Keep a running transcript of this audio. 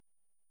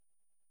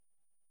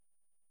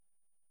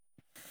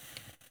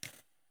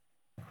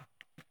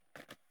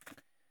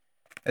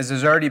As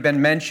has already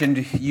been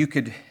mentioned, you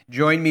could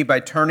join me by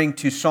turning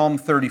to Psalm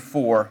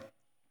 34.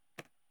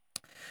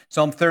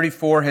 Psalm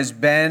 34 has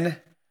been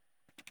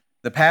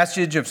the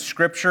passage of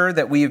Scripture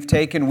that we have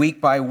taken week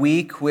by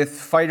week with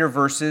fighter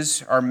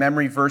verses, our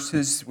memory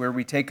verses, where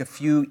we take a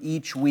few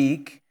each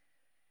week.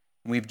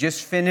 We've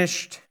just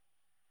finished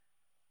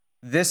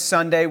this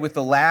Sunday with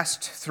the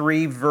last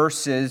three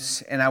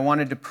verses, and I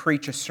wanted to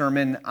preach a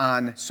sermon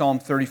on Psalm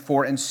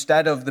 34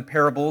 instead of the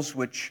parables,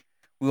 which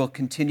we will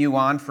continue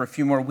on for a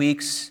few more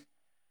weeks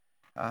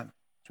as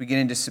we get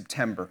into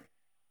September.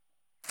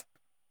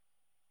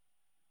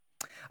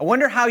 I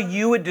wonder how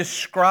you would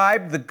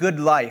describe the good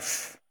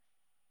life.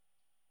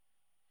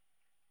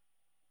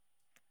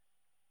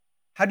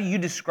 How do you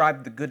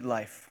describe the good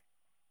life?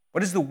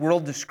 What does the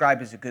world describe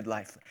as a good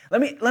life?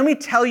 Let me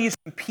tell you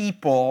some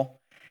people,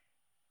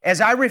 as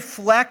I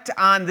reflect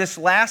on this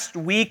last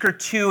week or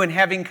two and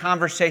having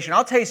conversation,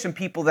 I'll tell you some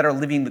people that are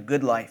living the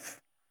good life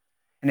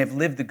and have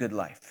lived the good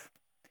life.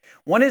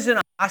 One is in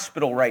a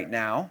hospital right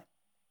now,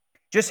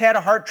 just had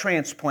a heart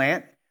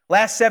transplant.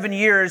 Last 7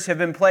 years have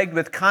been plagued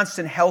with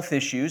constant health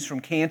issues,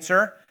 from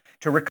cancer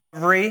to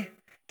recovery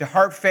to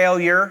heart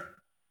failure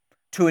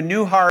to a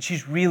new heart.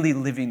 She's really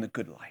living the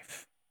good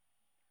life,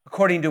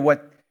 according to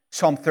what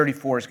Psalm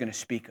 34 is going to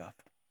speak of.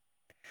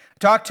 I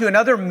talked to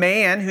another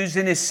man who's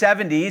in his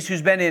 70s,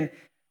 who's been in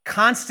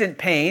constant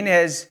pain,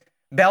 has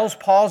Bell's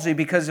palsy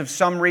because of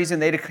some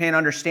reason they can't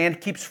understand,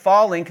 keeps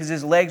falling because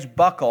his legs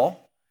buckle.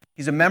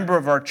 He's a member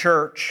of our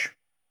church,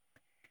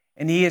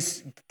 and he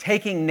is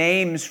taking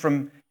names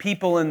from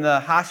people in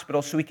the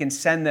hospital so he can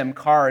send them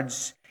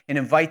cards and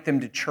invite them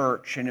to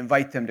church and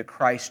invite them to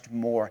Christ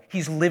more.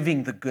 He's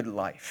living the good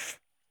life.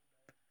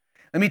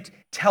 Let me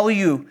tell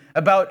you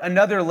about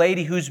another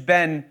lady who's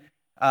been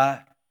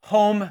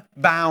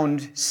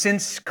homebound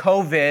since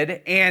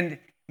COVID and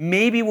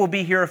maybe will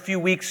be here a few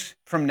weeks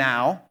from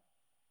now.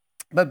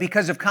 But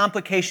because of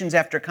complications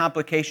after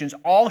complications,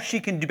 all she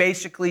can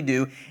basically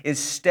do is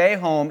stay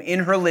home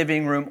in her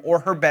living room or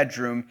her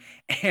bedroom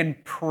and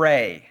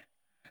pray.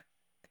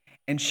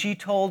 And she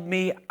told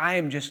me, I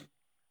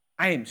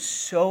am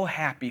so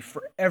happy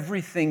for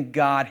everything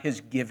God has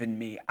given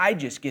me. I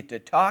just get to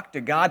talk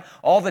to God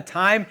all the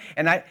time,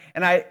 and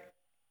I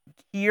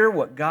hear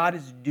what God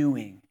is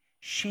doing.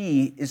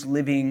 She is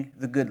living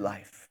the good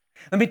life.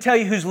 Let me tell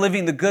you who's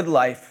living the good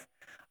life.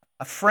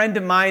 A friend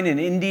of mine in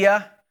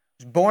India,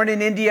 was born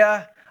in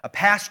India, a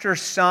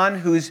pastor's son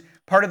who's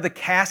part of the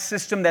caste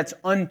system that's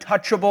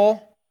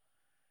untouchable,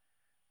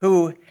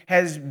 who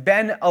has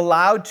been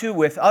allowed to,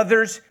 with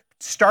others,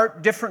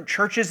 start different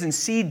churches and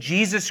see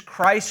Jesus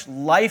Christ's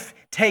life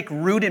take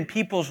root in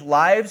people's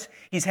lives.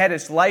 He's had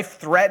his life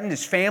threatened,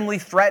 his family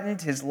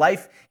threatened. His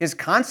life is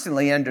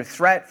constantly under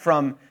threat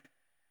from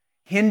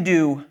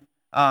Hindu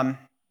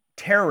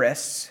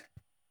terrorists.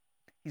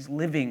 He's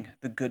living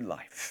the good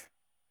life.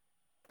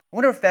 I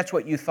wonder if that's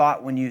what you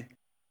thought when you...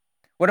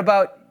 What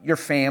about your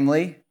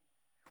family?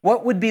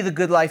 What would be the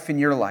good life in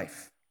your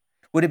life?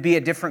 Would it be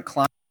a different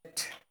climate?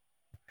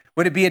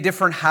 Would it be a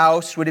different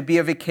house? Would it be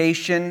a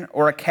vacation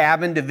or a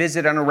cabin to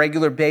visit on a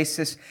regular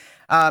basis?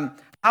 How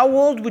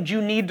old would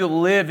you need to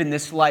live in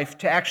this life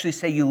to actually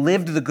say you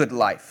lived the good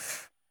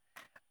life?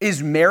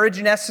 Is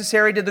marriage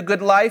necessary to the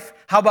good life?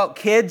 How about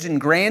kids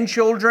and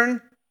grandchildren?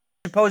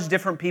 I suppose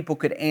different people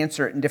could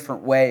answer it in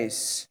different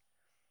ways.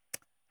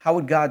 How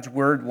would God's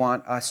Word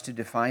want us to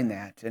define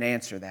that and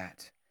answer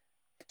that?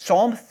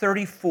 Psalm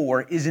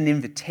 34 is an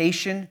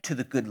invitation to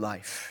the good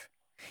life.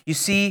 You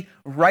see,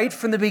 right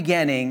from the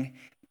beginning,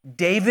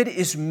 David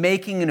is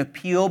making an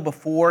appeal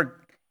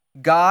before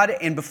God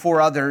and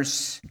before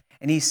others,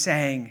 and he's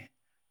saying,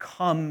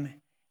 come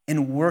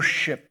and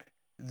worship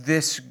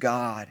this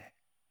God.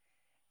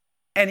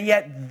 And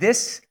yet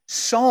this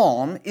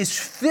psalm is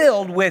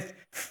filled with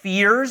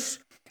fears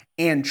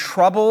and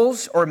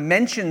troubles, or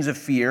mentions of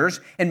fears,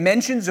 and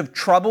mentions of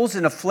troubles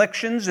and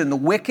afflictions and the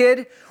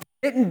wicked,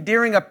 written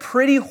during a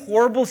pretty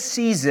horrible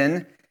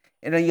season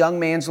in a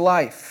young man's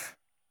life.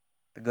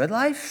 The good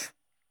life?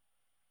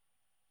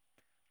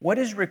 What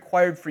is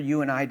required for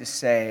you and I to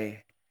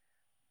say,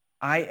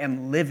 I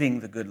am living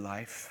the good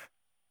life?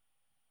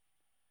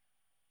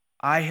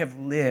 I have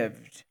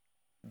lived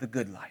the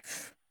good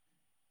life.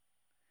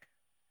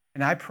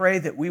 And I pray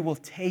that we will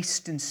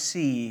taste and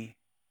see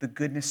the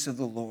goodness of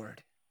the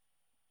Lord.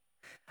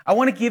 I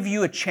want to give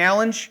you a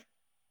challenge.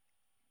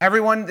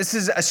 Everyone, this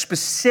is a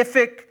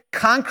specific,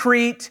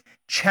 concrete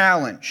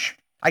challenge.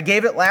 I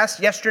gave it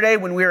yesterday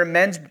when we were at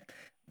men's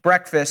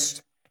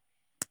breakfast.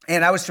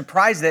 And I was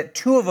surprised that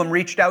 2 of them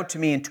reached out to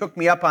me and took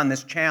me up on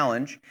this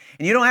challenge.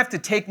 And you don't have to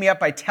take me up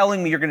by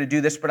telling me you're going to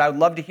do this, but I would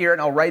love to hear it,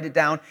 and I'll write it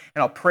down,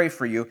 and I'll pray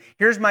for you.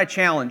 Here's my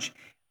challenge.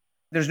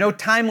 There's no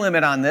time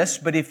limit on this,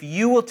 but if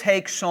you will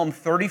take Psalm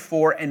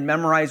 34 and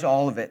memorize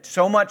all of it,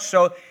 so much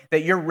so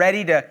that you're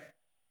ready to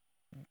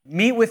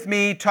meet with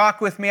me,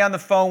 talk with me on the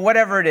phone,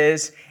 whatever it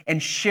is,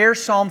 and share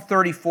Psalm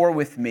 34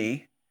 with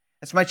me,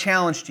 that's my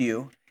challenge to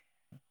you.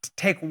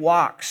 Take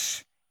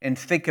walks and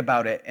think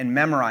about it and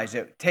memorize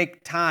it.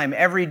 Take time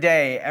every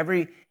day,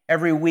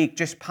 every week,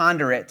 just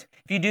ponder it.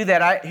 If If you do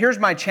that, here's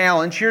my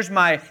challenge. Here's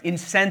my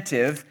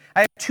incentive.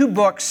 I have 2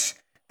 books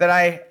that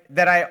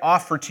I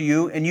offer to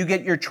you, and you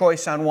get your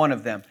choice on one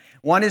of them.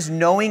 One is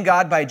Knowing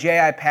God by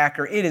J.I.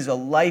 Packer. It is a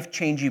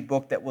life-changing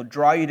book that will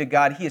draw you to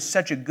God. He is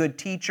such a good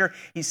teacher.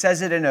 He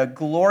says it in a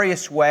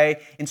glorious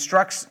way,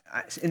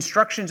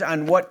 instructions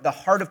on what the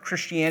heart of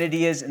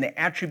Christianity is and the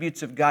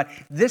attributes of God.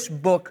 This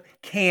book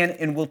can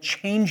and will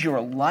change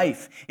your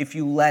life if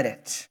you let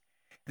it.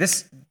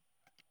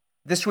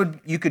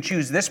 You could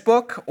choose this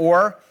book,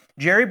 or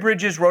Jerry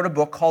Bridges wrote a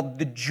book called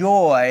The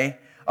Joy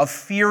of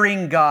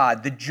Fearing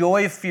God. The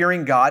Joy of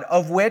Fearing God,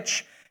 of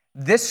which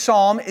this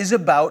psalm is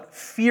about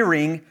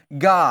fearing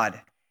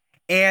God.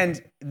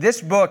 And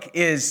this book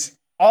is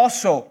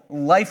also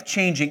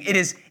life-changing.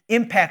 It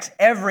impacts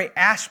every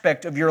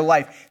aspect of your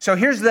life. So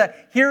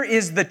here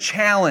is the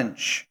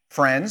challenge,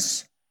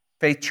 friends,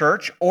 Faith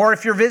Church, or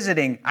if you're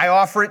visiting, I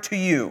offer it to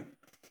you.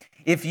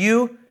 If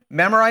you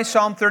memorize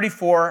Psalm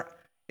 34,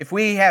 if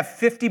we have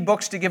 50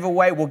 books to give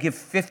away, we'll give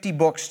 50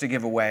 books to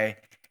give away.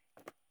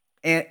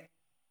 And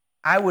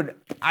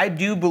I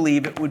do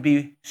believe it would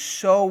be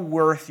so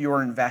worth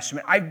your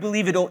investment. I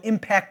believe it'll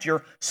impact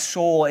your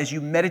soul as you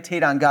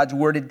meditate on God's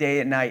word day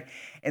and night.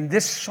 And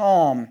this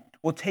psalm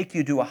will take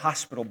you to a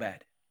hospital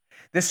bed.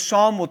 This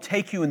psalm will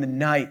take you in the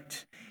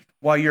night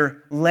while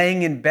you're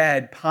laying in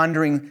bed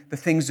pondering the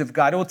things of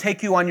God. It will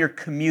take you on your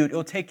commute. It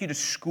will take you to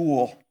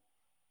school.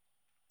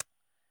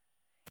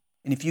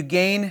 And if you'll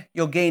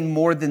gain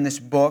more than this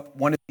book,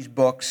 one of these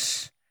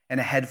books, and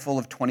a head full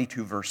of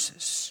 22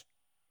 verses.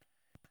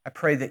 I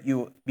pray that you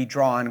will be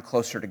drawn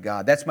closer to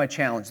God. That's my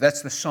challenge.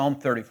 That's the Psalm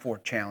 34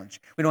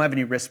 challenge. We don't have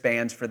any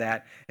wristbands for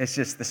that. It's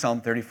just the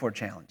Psalm 34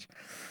 challenge.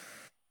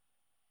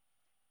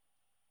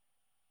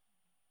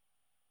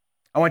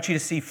 I want you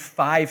to see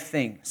 5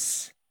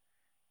 things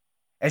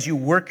as you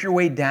work your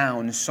way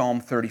down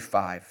Psalm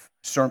 34.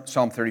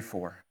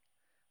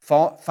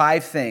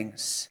 5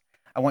 things.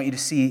 I want you to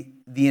see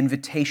the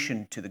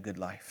invitation to the good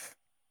life,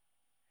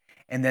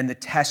 and then the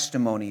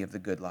testimony of the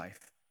good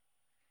life,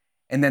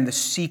 and then the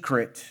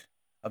secret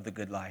of the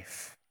good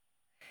life,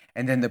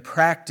 and then the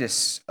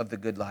practice of the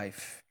good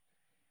life,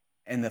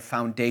 and the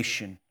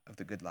foundation of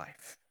the good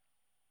life.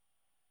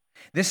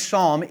 This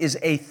psalm is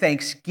a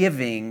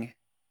thanksgiving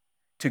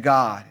to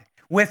God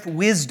with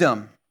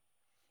wisdom.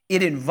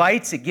 It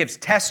invites, it gives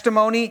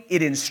testimony,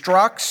 it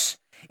instructs,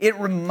 it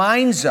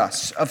reminds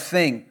us of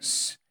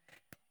things.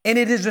 And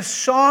it is a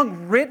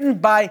song written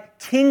by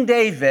King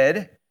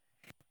David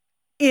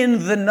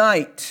in the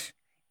night,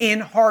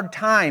 in hard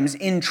times,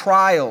 in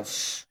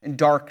trials, in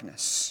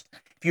darkness.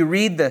 If you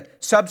read the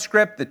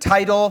subscript, the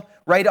title,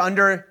 right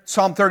under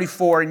Psalm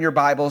 34 in your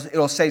Bibles,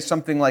 it'll say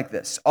something like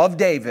this: of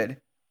David,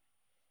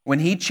 when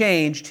he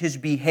changed his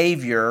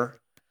behavior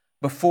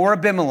before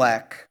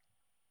Abimelech,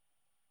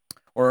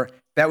 or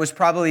that was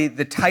probably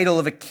the title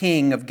of a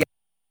king of Gath,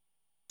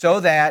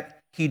 so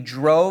that he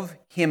drove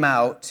him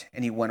out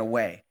and he went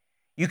away.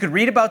 You could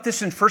read about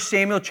this in 1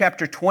 Samuel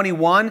chapter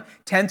 21,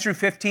 10 through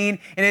 15,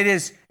 and it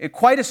is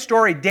quite a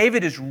story.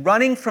 David is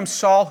running from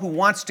Saul, who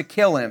wants to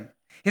kill him.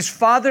 His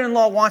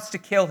father-in-law wants to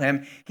kill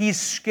him. He's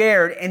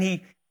scared, and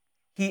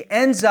he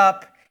ends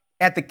up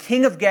at the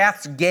king of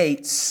Gath's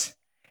gates.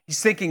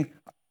 He's thinking,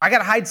 I got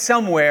to hide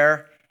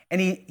somewhere.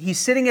 And he's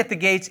sitting at the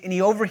gates, and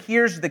he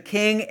overhears the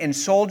king and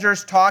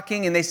soldiers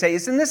talking, and they say,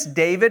 isn't this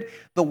David,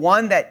 the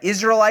one that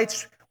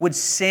Israelites would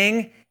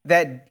sing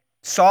that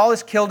Saul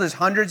has killed his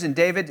hundreds and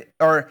David,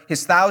 or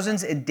his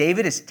thousands, and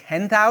David his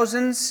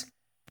 10,000s?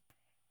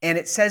 And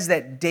it says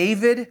that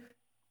David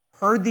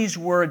heard these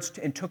words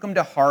and took them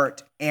to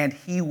heart, and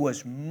he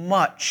was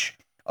much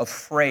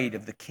afraid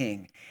of the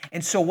king.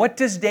 And so what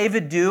does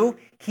David do?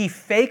 He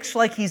fakes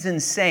like he's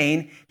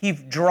insane. He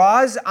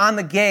draws on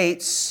the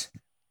gates,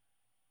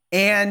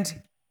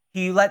 and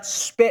he lets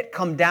spit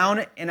come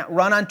down and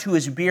run onto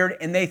his beard,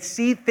 and they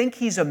think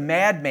he's a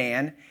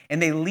madman,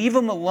 and they leave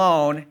him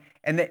alone.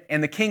 And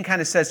the king kind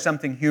of says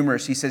something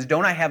humorous. He says,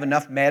 don't I have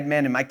enough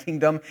madmen in my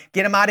kingdom?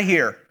 Get him out of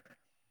here.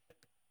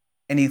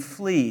 And he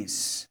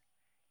flees.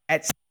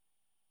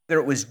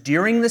 Whether it was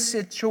during the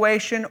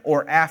situation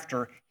or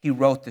after, he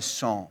wrote this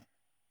psalm.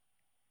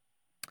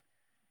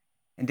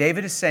 And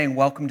David is saying,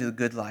 welcome to the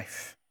good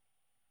life.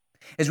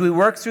 As we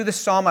work through the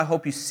psalm, I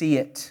hope you see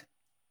it.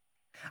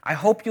 I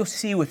hope you'll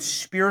see with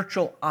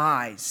spiritual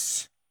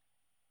eyes.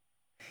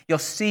 You'll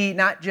see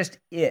not just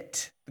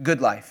it, the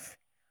good life.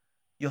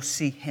 You'll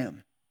see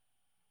Him.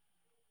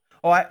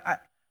 Oh,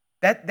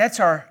 that's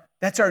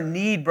our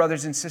need,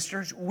 brothers and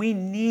sisters. We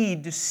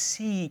need to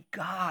see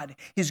God,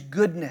 His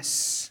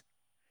goodness.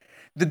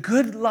 The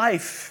good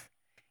life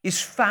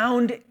is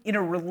found in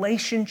a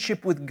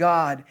relationship with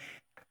God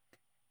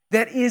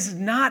that is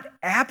not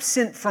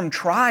absent from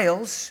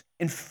trials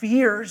and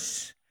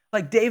fears,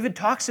 like David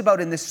talks about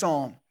in this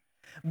psalm,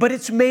 but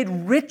it's made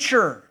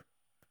richer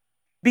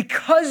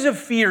because of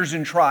fears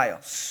and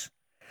trials,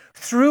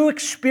 through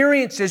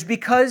experiences,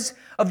 because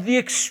of the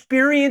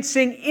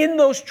experiencing in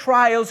those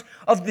trials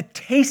of the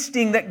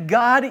tasting that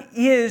God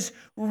is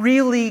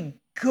really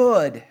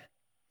good.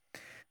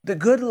 The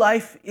good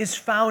life is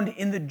found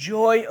in the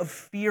joy of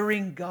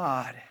fearing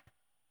God.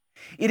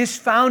 It is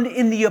found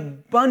in the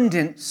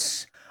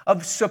abundance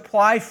of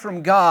supply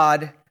from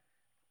God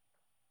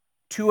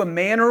to a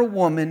man or a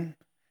woman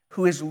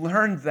who has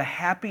learned the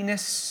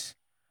happiness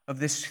of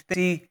this.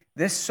 See,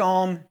 this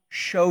psalm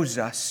shows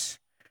us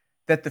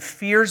that the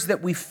fears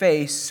that we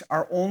face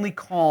are only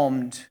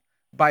calmed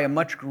by a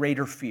much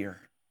greater fear.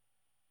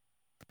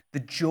 The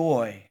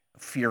joy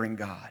of fearing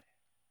God,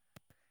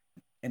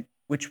 and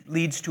which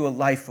leads to a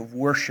life of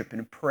worship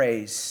and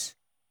praise,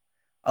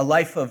 a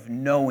life of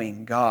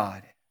knowing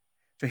God.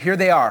 So here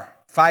they are,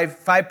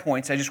 five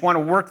points. I just want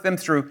to walk them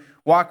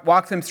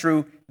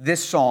through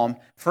this psalm.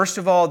 First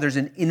of all, there's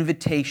an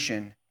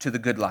invitation to the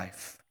good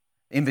life.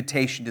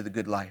 Invitation to the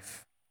good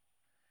life.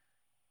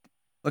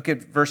 Look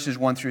at verses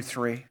 1 through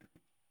 3.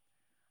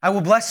 I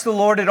will bless the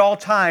Lord at all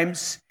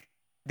times,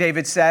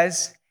 David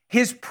says.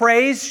 His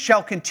praise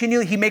shall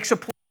continually, he makes a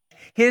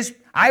pledge.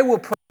 I will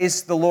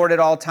praise the Lord at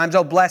all times.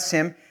 I'll bless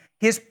him.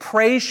 His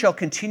praise shall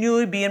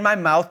continually be in my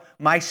mouth.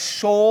 My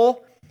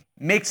soul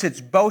makes its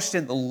boast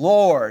in the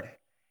Lord.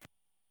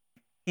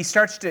 He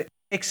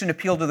makes an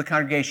appeal to the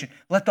congregation.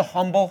 Let the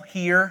humble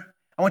hear.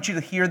 I want you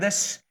to hear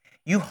this.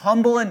 You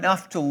humble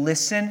enough to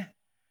listen,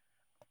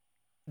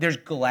 there's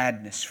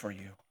gladness for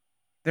you.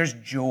 There's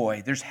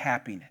joy. There's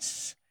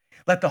happiness.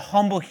 Let the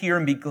humble hear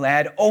and be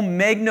glad. Oh,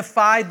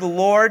 magnify the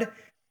Lord.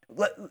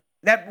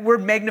 That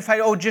word magnify,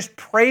 just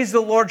praise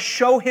the Lord.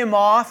 Show him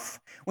off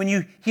when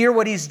you hear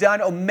what he's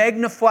done. Oh,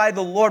 magnify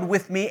the Lord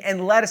with me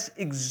and let us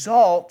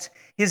exalt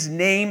his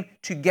name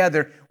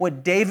together.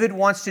 What David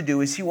wants to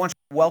do is he wants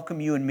to welcome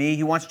you and me.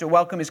 He wants to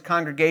welcome his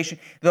congregation,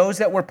 those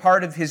that were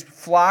part of his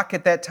flock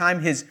at that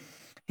time, his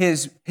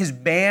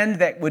band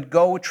that would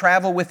go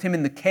travel with him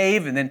in the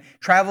cave and then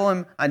travel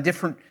him on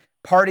different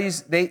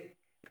parties.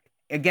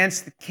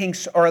 Against the king,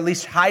 or at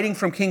least hiding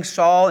from King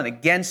Saul and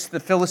against the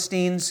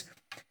Philistines.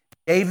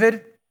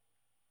 David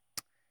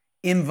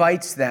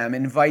invites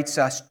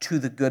us to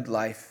the good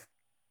life.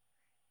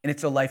 And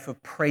it's a life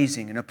of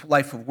praising and a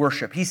life of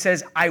worship. He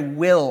says, I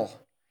will,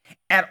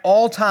 at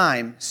all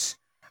times,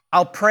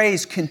 I'll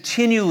praise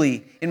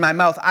continually in my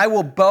mouth. I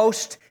will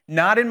boast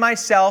not in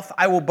myself,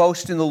 I will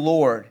boast in the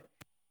Lord.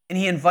 And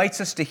he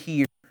invites us to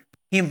hear.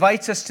 He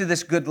invites us to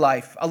this good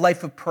life, a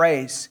life of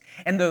praise.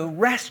 And the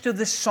rest of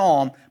the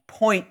psalm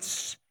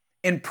points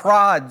and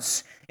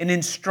prods and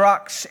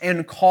instructs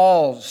and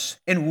calls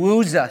and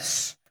woos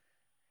us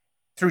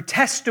through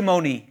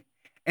testimony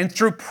and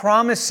through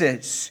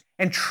promises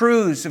and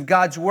truths of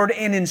God's word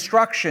and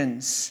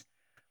instructions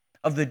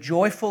of the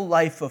joyful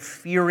life of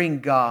fearing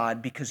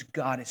God, because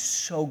God is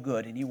so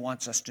good and he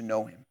wants us to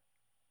know him.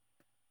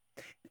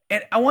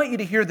 And I want you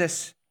to hear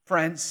this,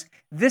 friends.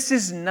 This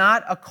is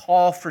not a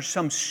call for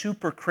some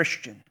super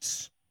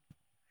Christians.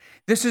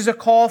 This is a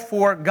call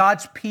for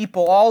God's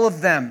people, all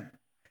of them.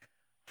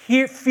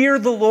 Fear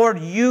the Lord,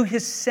 you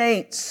his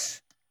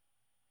saints.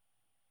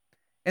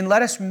 And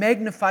let us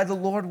magnify the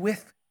Lord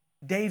with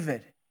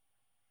David.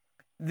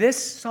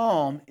 This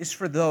psalm is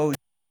for those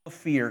full of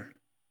fear.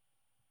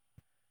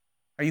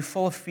 Are you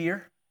full of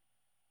fear?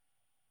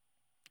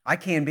 I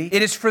can be.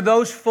 It is for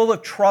those full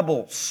of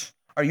troubles.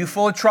 Are you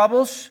full of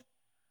troubles?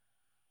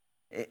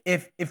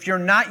 If you're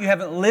not, you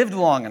haven't lived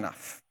long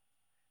enough.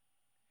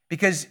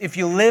 Because if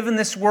you live in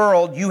this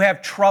world, you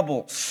have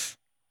troubles.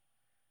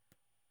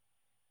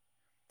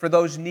 For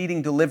those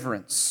needing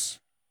deliverance,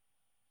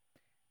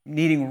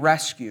 needing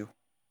rescue.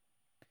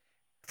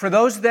 For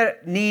those that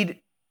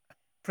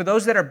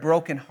are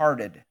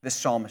brokenhearted, this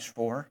psalm is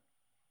for,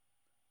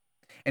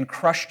 and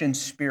crushed in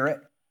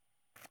spirit.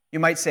 You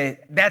might say,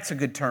 that's a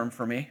good term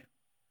for me.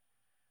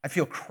 I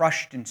feel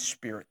crushed in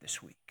spirit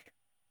this week.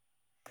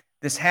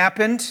 This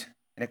happened,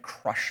 and it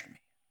crushed me.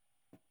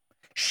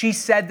 She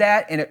said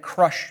that, and it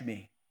crushed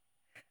me.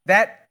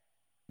 That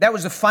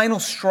was the final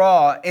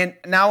straw, and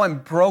now I'm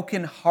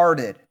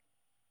brokenhearted.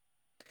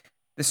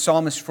 This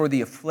psalm is for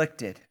the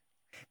afflicted.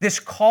 This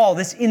call,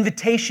 this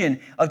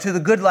invitation to the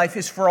good life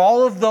is for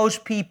all of those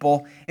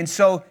people. And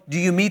so, do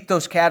you meet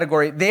those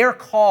categories? They are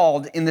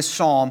called in this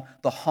psalm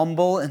the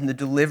humble and the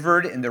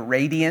delivered and the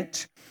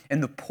radiant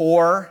and the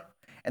poor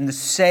and the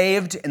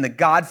saved and the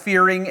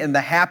God-fearing and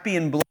the happy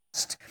and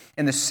blessed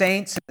and the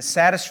saints and the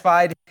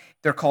satisfied.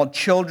 They're called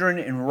children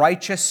and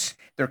righteous.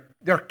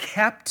 They're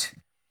kept,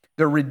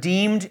 they're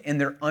redeemed, and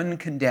they're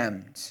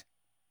uncondemned.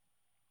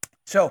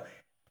 So,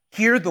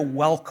 hear the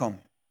welcome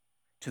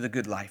to the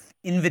good life,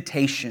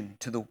 invitation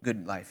to the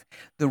good life.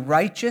 The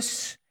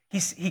righteous,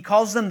 he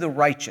calls them the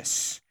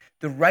righteous.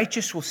 The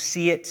righteous will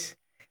see it.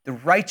 The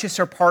righteous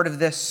are part of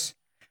this.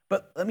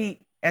 But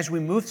as we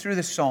move through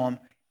the psalm,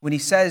 when he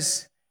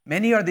says,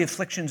 many are the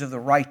afflictions of the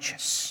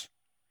righteous,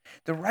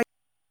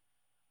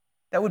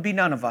 that would be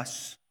none of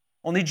us,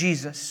 only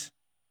Jesus.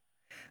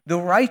 The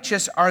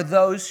righteous are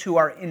those who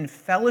are in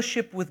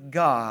fellowship with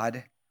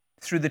God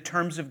through the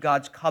terms of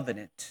God's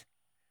covenant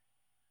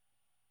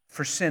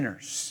for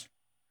sinners.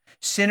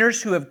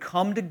 Sinners who have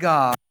come to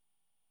God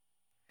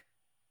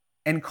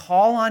and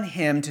call on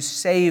him to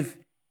save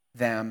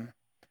them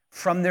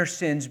from their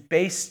sins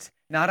based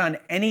not on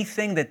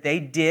anything that they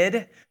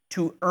did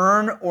to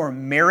earn or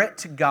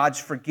merit God's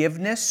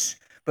forgiveness,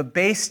 but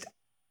based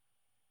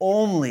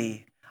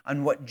only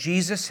on what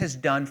Jesus has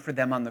done for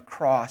them on the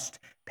cross,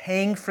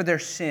 paying for their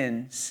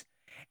sins,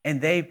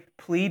 and they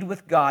plead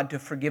with God to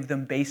forgive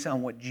them based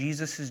on what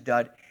Jesus has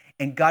done.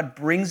 And God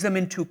brings them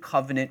into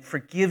covenant,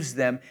 forgives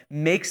them,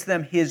 makes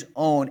them His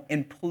own,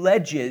 and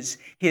pledges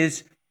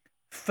His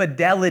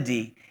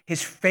fidelity,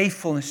 His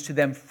faithfulness to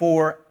them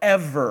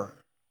forever.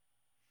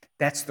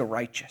 That's the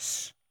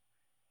righteous.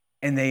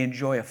 And they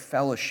enjoy a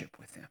fellowship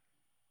with Him.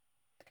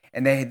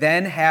 And they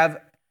then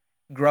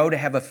grow to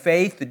have a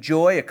faith, a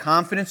joy, a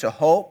confidence, a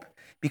hope,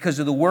 because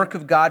of the work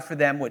of God for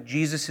them, what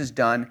Jesus has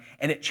done,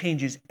 and it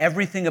changes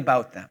everything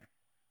about them.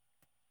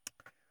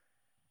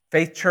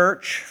 Faith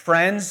Church,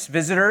 friends,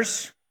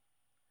 visitors,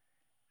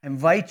 I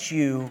invite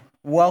you,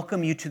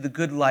 welcome you to the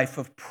good life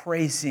of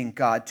praising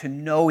God, to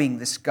knowing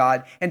this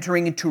God,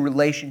 entering into a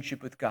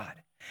relationship with God.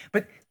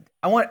 But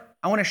I want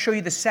to show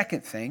you the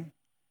second thing,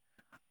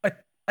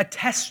 a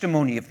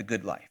testimony of the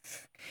good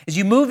life. As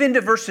you move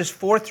into verses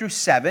 4 through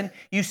 7,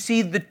 you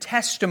see the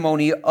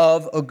testimony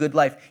of a good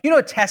life. You know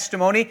a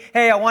testimony?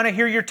 Hey, I want to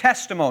hear your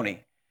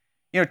testimony.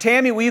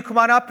 Tammy, will you come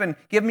on up and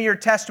give me your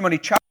testimony?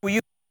 Chuck, will you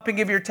come up and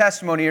give your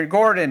testimony? Or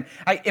Gordon,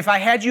 if I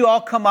had you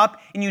all come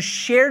up and you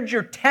shared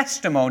your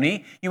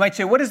testimony, you might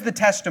say, what is the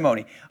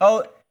testimony?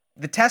 Oh,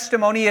 the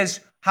testimony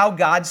is how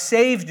God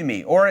saved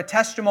me. Or a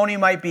testimony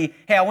might be,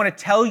 hey, I want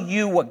to tell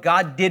you what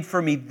God did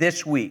for me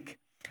this week.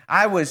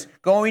 I was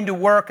going to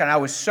work and I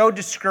was so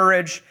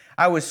discouraged.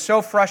 I was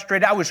so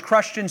frustrated. I was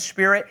crushed in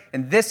spirit,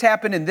 and this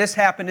happened, and this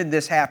happened, and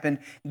this happened.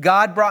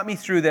 God brought me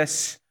through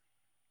this.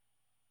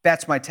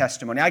 That's my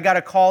testimony. I got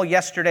a call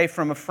yesterday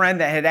from a friend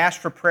that had asked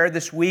for prayer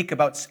this week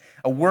about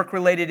a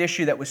work-related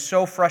issue that was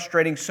so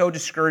frustrating, so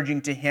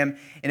discouraging to him,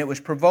 and it was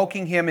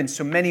provoking him in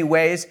so many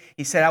ways.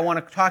 He said, I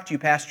want to talk to you,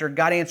 Pastor.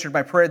 God answered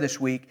my prayer this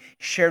week.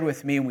 He shared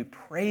with me, and we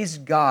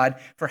praised God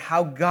for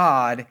how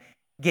God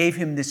gave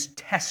him this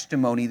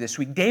testimony this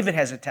week. David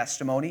has a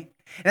testimony.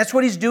 And that's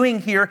what he's doing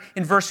here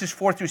in verses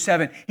 4 through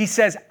 7. He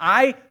says,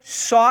 I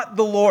sought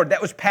the Lord.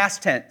 That was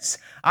past tense.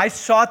 I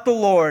sought the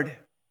Lord.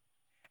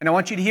 And I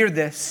want you to hear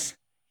this.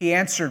 He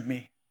answered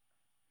me.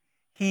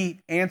 He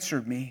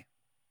answered me.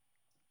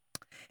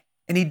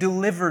 And He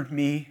delivered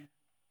me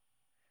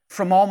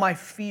from all my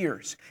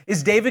fears.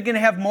 Is David going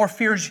to have more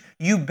fears?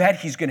 You bet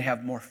he's going to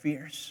have more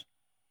fears.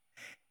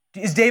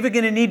 Is David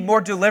going to need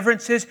more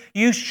deliverances?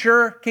 You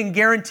sure can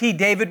guarantee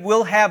David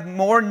will have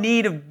more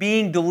need of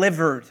being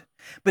delivered.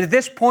 But at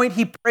this point,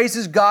 he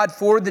praises God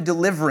for the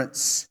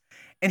deliverance.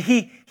 And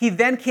he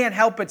then can't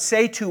help but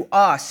say to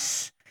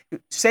us,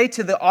 say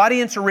to the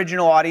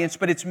original audience,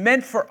 but it's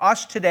meant for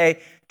us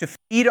today to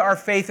feed our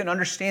faith and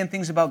understand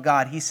things about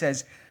God. He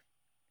says,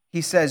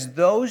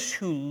 those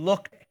who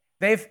look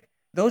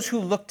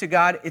to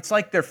God, it's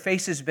like their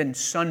face has been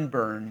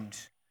sunburned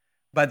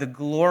by the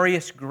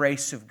glorious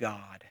grace of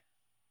God.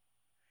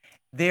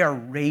 They are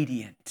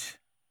radiant.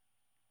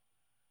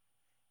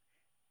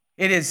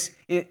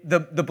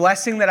 The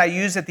blessing that I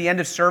use at the end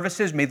of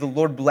services, may the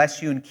Lord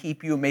bless you and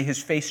keep you, and may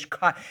His face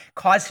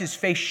cause His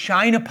face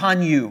shine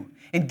upon you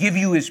and give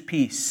you His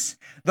peace.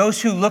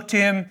 Those who look to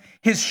Him,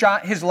 His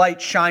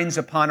light shines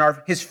upon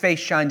His face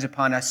shines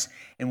upon us,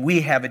 and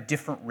we have a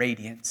different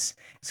radiance.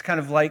 It's kind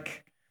of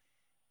like,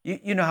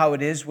 you know how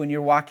it is when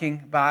you're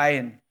walking by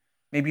and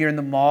maybe you're in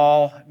the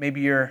mall, maybe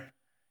you're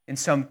in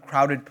some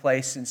crowded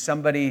place and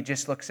somebody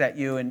just looks at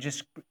you and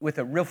just with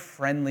a real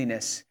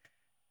friendliness,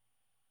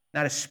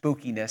 not a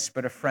spookiness,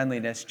 but a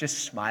friendliness, just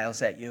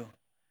smiles at you.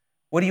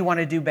 What do you want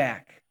to do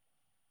back?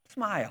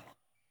 Smile.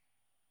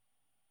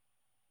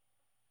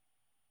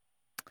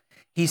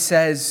 He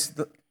says,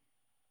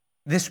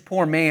 this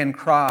poor man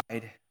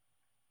cried.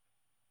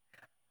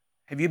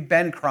 Have you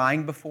been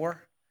crying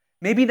before?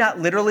 Maybe not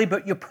literally,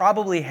 but you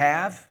probably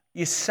have.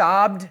 You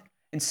sobbed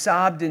and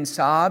sobbed and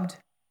sobbed.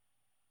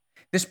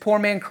 This poor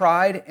man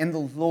cried, and the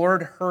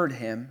Lord heard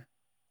him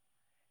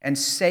and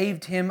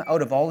saved him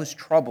out of all his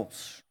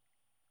troubles.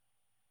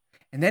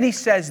 And then he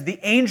says, the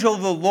angel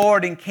of the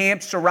Lord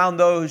encamps around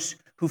those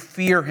who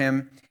fear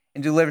him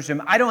and delivers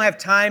him. I don't have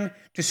time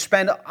to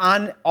spend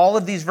on all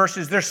of these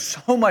verses. There's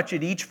so much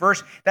at each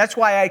verse. That's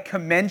why I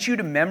commend you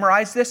to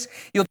memorize this.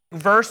 You'll go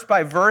verse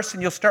by verse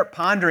and you'll start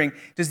pondering,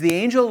 does the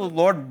angel of the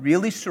Lord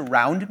really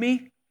surround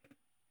me?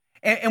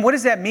 And what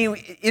does that mean?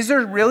 Is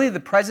there really the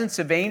presence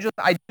of angels?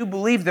 I do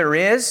believe there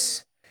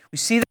is. We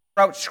see that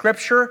throughout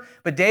Scripture.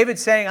 But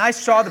David's saying, I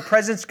saw the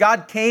presence.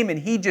 God came and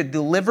He just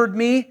delivered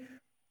me.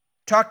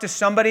 Talked to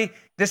somebody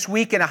this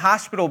week in a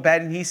hospital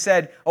bed and he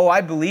said, oh, I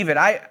believe it.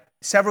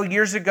 Several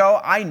years ago,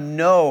 I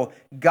know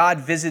God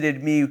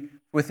visited me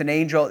with an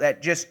angel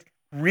that just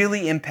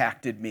really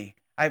impacted me.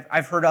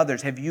 I've heard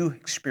others. Have you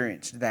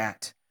experienced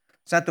that?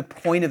 It's not the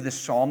point of this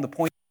psalm.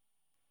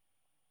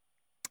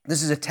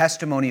 This is a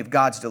testimony of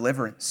God's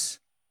deliverance.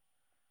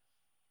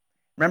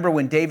 Remember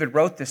when David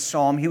wrote this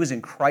psalm, he was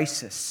in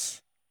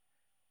crisis.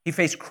 He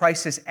faced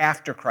crisis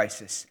after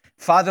crisis.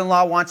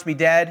 Father-in-law wants me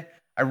dead.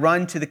 I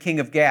run to the king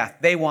of Gath.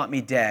 They want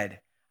me dead.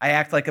 I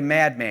act like a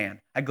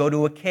madman. I go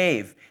to a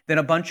cave. Then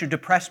a bunch of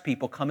depressed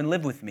people come and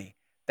live with me.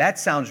 That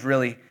sounds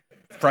really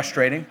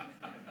frustrating.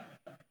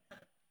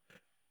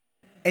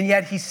 And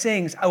yet he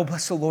sings, I will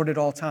bless the Lord at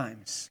all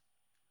times.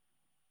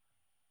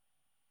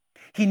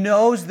 He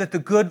knows that the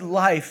good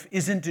life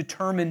isn't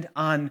determined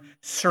on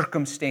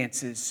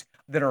circumstances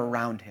that are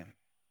around him.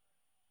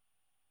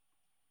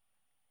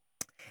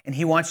 And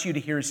he wants you to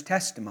hear his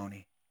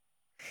testimony.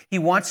 He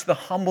wants the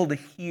humble to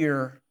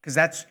hear, because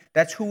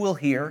that's who will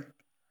hear.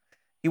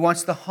 He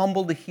wants the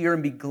humble to hear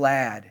and be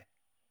glad.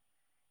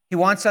 He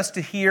wants us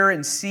to hear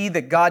and see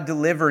that God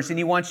delivers, and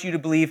he wants you to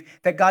believe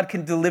that God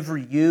can deliver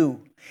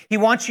you. He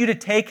wants you to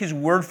take his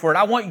word for it.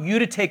 I want you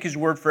to take his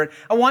word for it.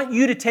 I want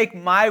you to take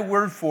my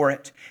word for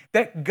it,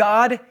 that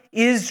God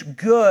is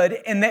good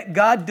and that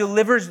God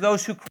delivers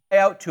those who cry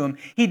out to him.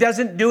 He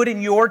doesn't do it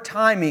in your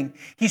timing.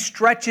 He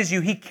stretches you.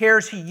 He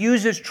cares. He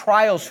uses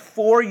trials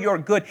for your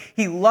good.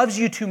 He loves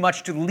you too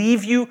much to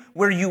leave you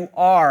where you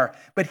are,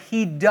 but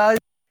he does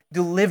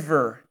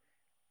deliver.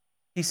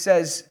 He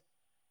says,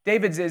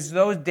 David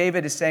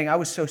is saying, I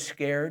was so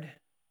scared,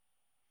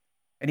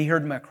 and he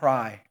heard my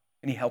cry,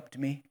 and he helped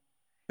me.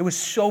 It was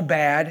so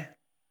bad,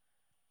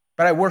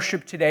 but I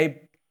worship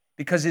today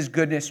because his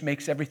goodness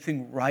makes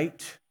everything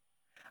right.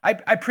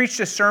 I preached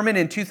a sermon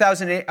in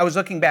 2008. I was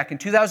looking back in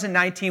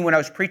 2019 when I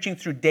was preaching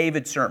through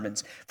David's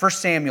sermons, 1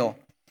 Samuel.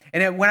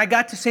 And when I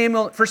got to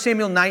 1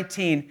 Samuel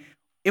 19,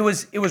 it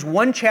was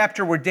one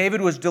chapter where David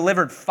was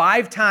delivered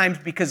 5 times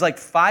because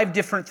 5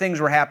 different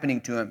things were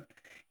happening to him.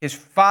 His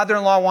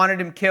father-in-law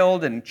wanted him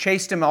killed and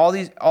chased him all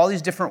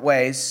these different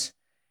ways.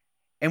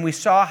 And we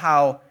saw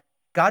how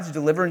God's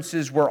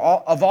deliverances were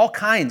of all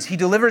kinds. He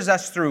delivers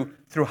us through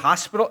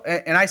hospital.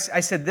 And I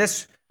said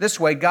this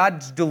way,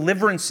 God's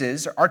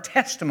deliverances, our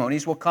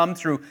testimonies, will come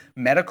through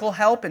medical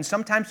help and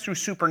sometimes through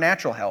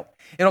supernatural help.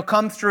 It'll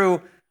come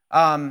through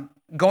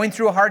going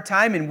through a hard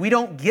time, and we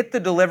don't get the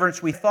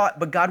deliverance we thought,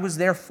 but God was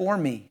there for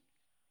me.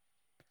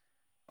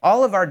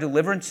 All of our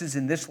deliverances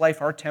in this life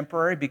are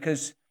temporary,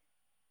 because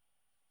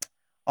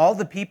all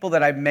the people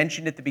that I've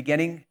mentioned at the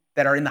beginning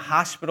that are in the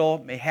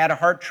hospital, may had a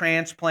heart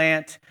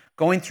transplant,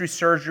 going through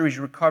surgeries,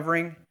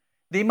 recovering,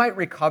 they might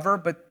recover,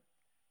 but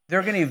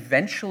they're going to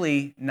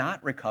eventually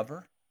not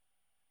recover.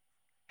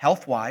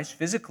 Health-wise,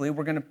 physically,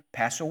 we're going to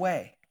pass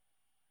away.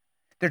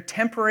 They're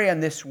temporary in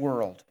this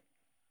world.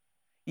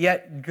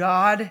 Yet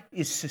God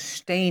is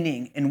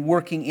sustaining and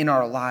working in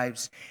our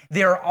lives.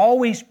 They are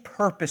always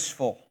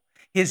purposeful,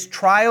 his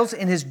trials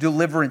and his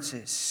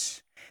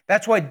deliverances.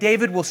 That's why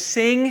David will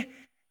sing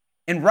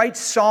and write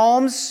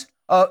psalms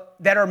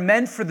that are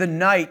meant for the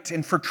night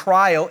and for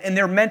trial, and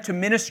they're meant to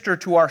minister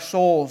to our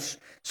souls.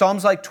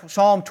 Psalms like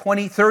Psalm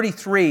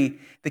 33,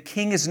 the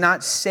king is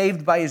not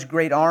saved by his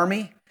great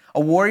army. A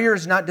warrior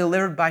is not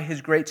delivered by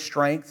his great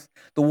strength.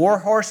 The war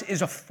horse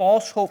is a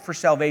false hope for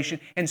salvation,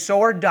 and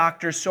so are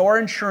doctors, so are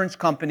insurance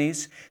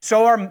companies,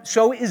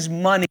 so is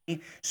money,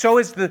 so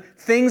is the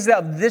things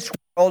of this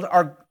world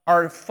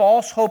are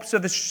false hopes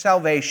of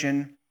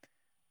salvation.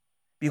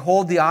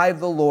 Behold, the eye of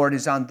the Lord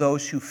is on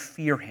those who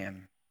fear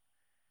him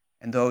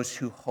and those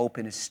who hope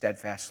in his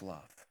steadfast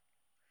love,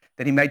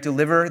 that he might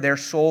deliver their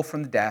soul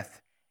from death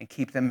and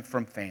keep them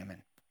from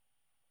famine.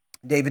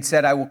 David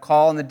said, I will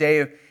call in the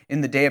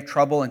day of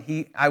trouble, and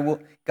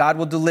God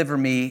will deliver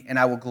me, and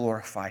I will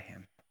glorify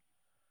him.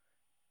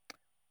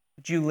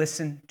 Would you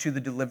listen to the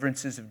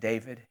deliverances of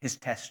David, his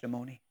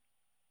testimony?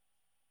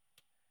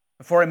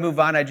 Before I move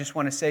on, I just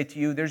want to say to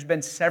you, there's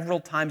been several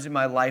times in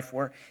my life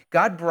where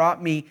God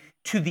brought me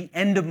to the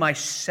end of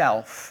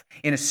myself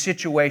in a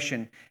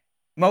situation.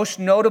 Most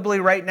notably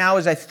right now,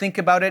 as I think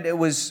about it, it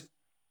was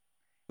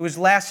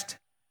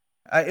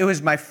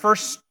my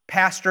first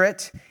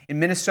pastorate in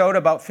Minnesota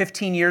about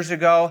 15 years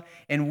ago,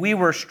 and we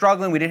were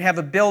struggling. We didn't have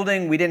a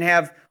building. We didn't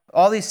have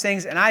all these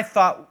things, and I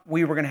thought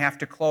we were going to have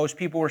to close.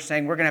 People were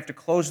saying, we're going to have to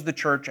close the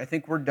church. I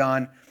think we're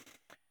done.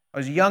 I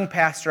was a young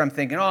pastor. I'm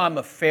thinking, I'm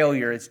a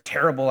failure. It's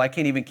terrible. I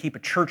can't even keep a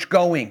church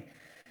going.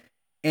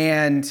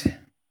 And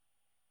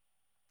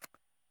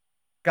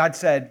God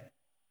said,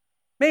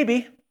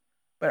 maybe,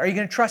 but are you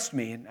going to trust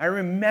me? And I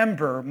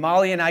remember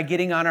Molly and I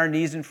getting on our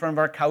knees in front of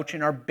our couch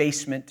in our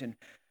basement in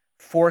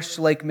Forest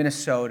Lake,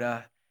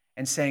 Minnesota,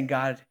 and saying,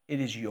 God, it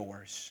is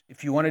yours.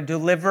 If you want to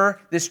deliver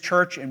this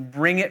church and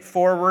bring it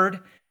forward,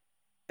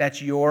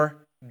 that's your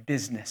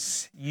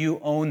business. You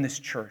own this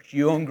church.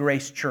 You own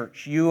Grace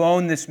Church. You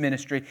own this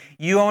ministry.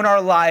 You own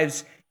our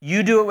lives.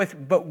 You do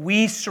it but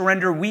we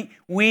surrender.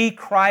 We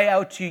cry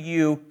out to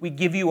you. We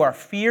give you our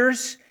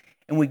fears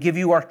and we give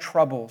you our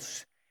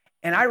troubles.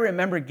 And I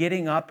remember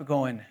getting up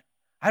going,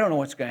 I don't know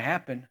what's going to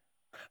happen.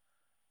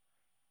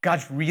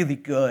 God's really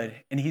good,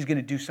 and he's going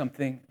to do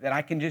something that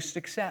I can just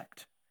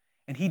accept.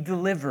 And he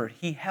delivered,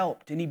 he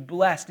helped, and he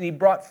blessed, and he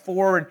brought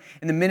forward,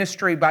 and the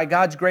ministry, by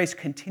God's grace,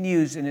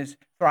 continues and is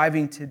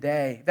thriving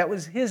today. That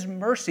was his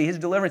mercy, his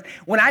deliverance.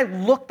 When I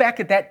look back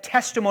at that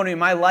testimony in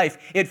my life,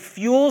 it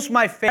fuels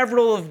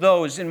several of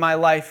those in my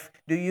life.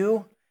 Do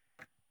you?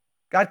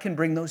 God can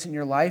bring those in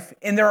your life.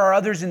 And there are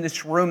others in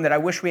this room that I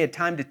wish we had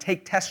time to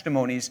take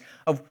testimonies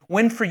of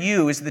when for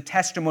you is the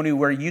testimony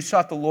where you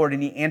sought the Lord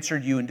and He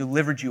answered you and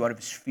delivered you out of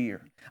His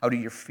fear, out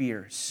of your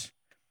fears,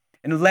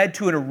 and led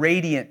to a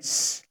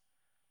radiance.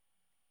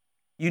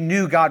 You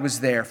knew God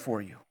was there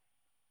for you.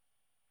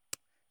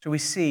 So we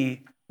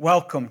see,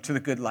 welcome to the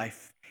good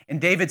life. And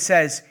David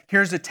says,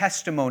 here's a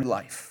testimony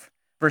life.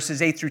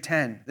 Verses 8 through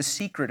 10, the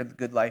secret of the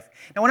good life.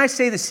 Now, when I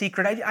say the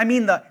secret, I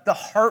mean the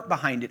heart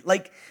behind it.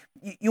 Like,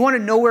 you want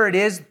to know where it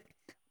is?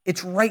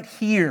 It's right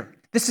here.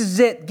 This is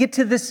it. Get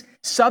to this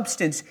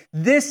substance.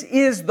 This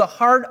is the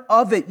heart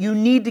of it. You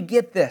need to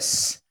get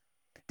this.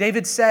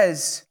 David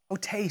says, oh,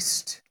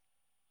 taste.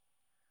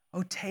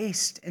 Oh,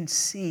 taste and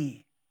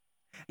see.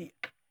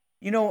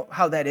 You know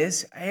how that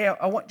is. Hey,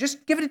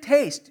 just give it a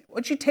taste.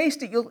 Once you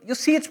taste it, you'll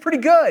see it's pretty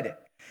good.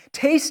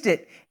 Taste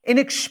it and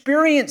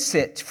experience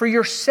it for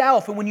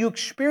yourself. And when you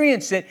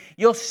experience it,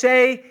 you'll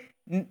say,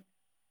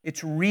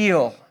 it's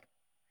real.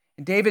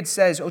 And David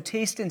says, oh,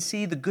 taste and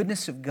see the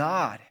goodness of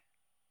God.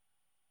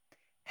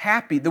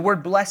 Happy. The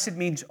word blessed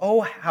means,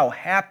 oh, how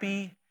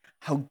happy,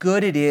 how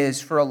good it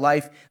is for a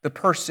life, the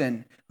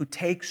person who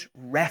takes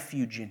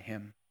refuge in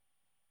Him.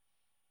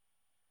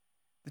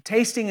 The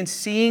tasting and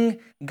seeing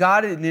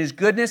God and His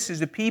goodness is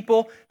the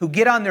people who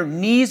get on their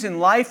knees in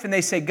life and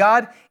they say,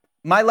 God,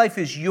 my life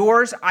is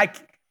yours. I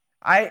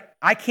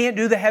can't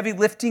do the heavy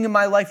lifting in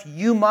my life.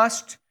 You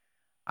must.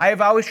 I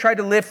have always tried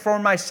to live for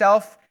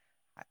myself.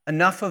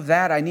 Enough of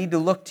that. I need to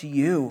look to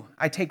you.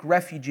 I take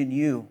refuge in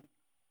you.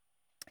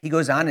 He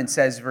goes on and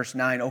says, verse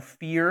 9, oh,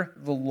 fear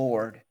the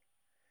Lord,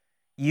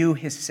 you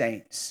His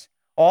saints.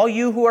 All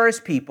you who are His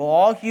people,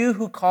 all you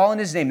who call in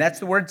His name. That's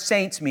the word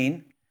saints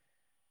mean.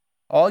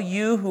 All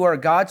you who are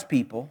God's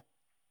people,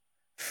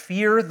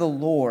 fear the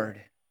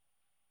Lord.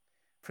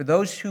 For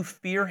those who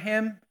fear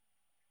Him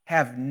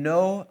have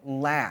no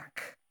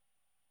lack.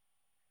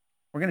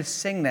 We're going to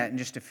sing that in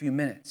just a few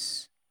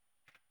minutes.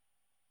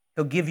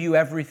 He'll give you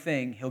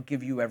everything. He'll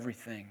give you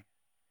everything.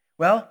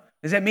 Well,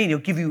 does that mean He'll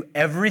give you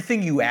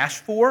everything you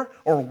ask for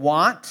or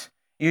want?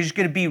 You're just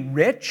going to be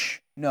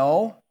rich?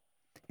 No.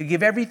 He'll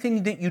give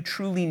everything that you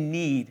truly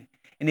need.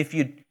 And if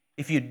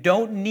you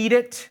don't need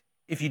it,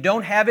 if you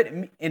don't have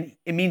it,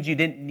 it means you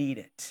didn't need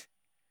it.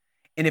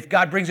 And if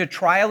God brings a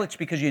trial, it's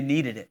because you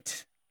needed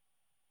it.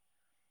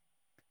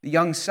 The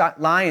young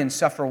lions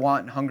suffer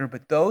want and hunger,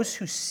 but those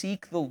who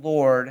seek the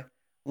Lord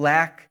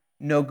lack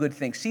no good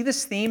thing. See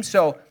this theme?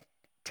 So,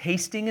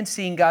 tasting and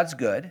seeing God's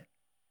good,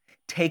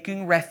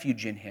 taking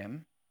refuge in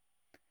Him,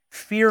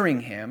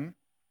 fearing Him,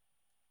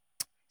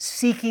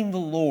 seeking the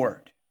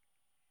Lord.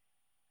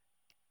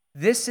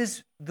 This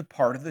is the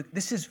part of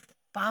this is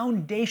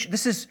foundation.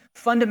 This is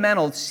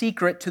fundamental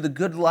secret to the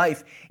good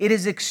life. It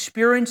is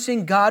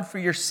experiencing God for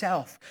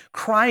yourself,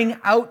 crying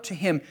out to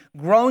Him,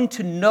 growing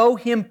to know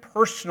Him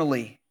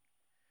personally.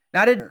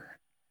 Not a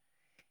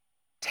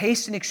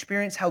taste and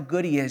experience how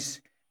good He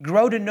is.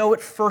 Grow to know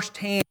it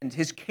firsthand,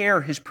 His care,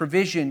 His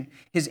provision,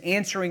 His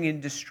answering in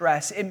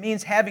distress. It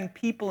means having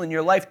people in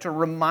your life to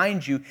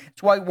remind you.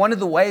 It's why one of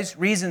the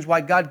reasons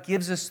why God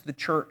gives us the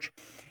church.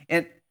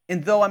 And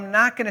though I'm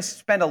not going to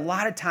spend a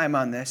lot of time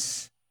on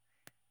this,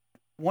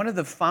 one of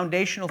the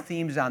foundational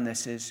themes on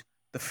this is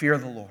the fear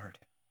of the Lord.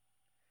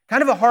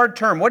 Kind of a hard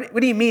term. What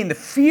do you mean, the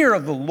fear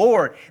of the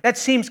Lord? That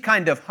seems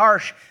kind of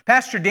harsh.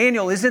 Pastor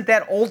Daniel, isn't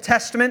that Old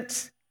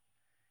Testament?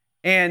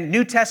 And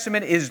New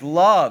Testament is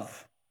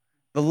love.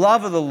 The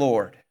love of the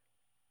Lord.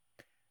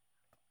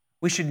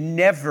 We should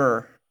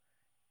never,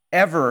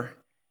 ever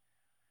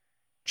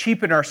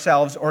cheapen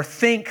ourselves or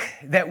think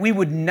that we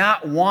would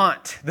not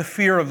want the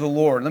fear of the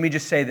Lord. Let me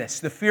just say this.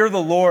 The fear of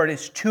the Lord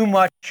is too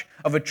much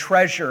of a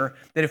treasure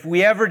that if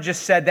we ever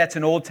just said that's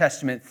an Old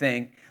Testament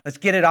thing, let's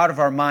get it out of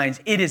our minds.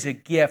 It is a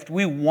gift.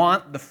 We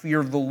want the fear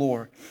of the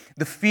Lord.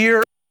 The fear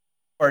of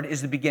the Lord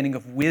is the beginning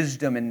of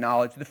wisdom and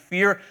knowledge. The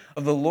fear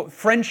of the Lord,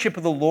 friendship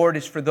of the Lord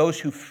is for those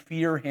who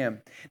fear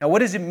Him. Now, what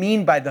does it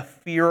mean by the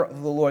fear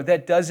of the Lord?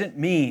 That doesn't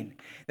mean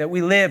that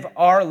we live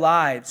our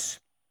lives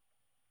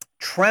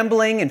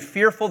trembling and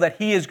fearful that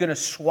He is going to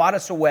swat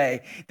us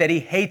away, that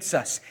He hates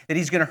us, that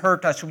He's going to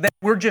hurt us, that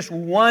we're just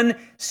 1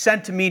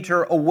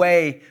 centimeter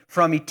away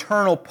from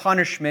eternal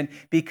punishment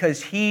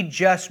because He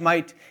just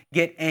might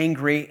get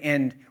angry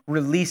and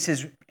release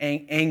His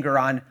anger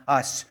on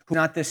us.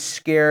 Not this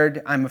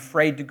scared, I'm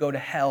afraid to go to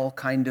hell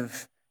kind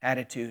of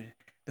attitude.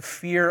 The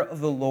fear of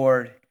the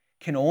Lord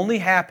can only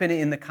happen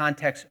in the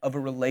context of a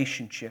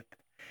relationship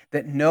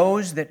that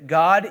knows that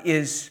God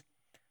is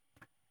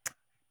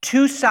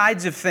two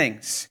sides of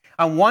things.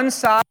 On one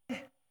side,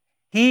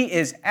 He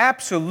is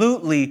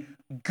absolutely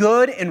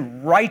good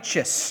and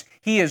righteous.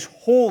 He is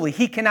holy.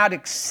 He cannot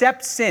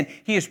accept sin.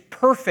 He is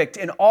perfect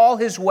in all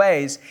His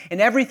ways, and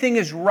everything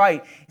is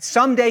right.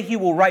 Someday He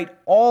will right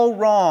all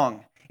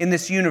wrong in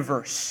this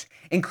universe,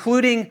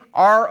 including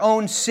our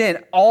own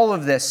sin, all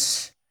of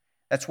this.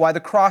 That's why the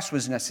cross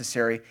was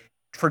necessary,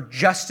 for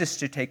justice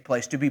to take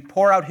place, to be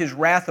pour out His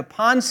wrath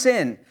upon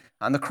sin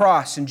on the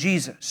cross in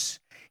Jesus.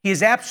 He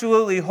is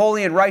absolutely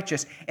holy and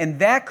righteous, and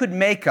that could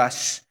make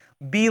us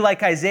be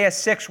like Isaiah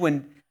 6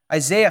 when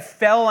Isaiah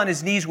fell on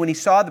his knees when he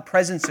saw the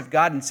presence of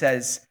God and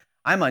says,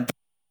 I'm undone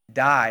to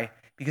die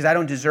because I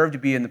don't deserve to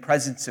be in the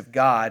presence of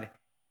God.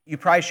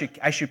 I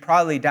should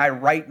probably die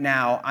right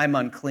now. I'm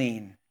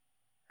unclean.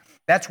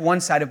 That's one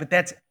side of it,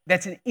 but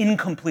that's an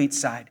incomplete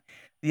side.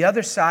 The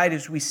other side,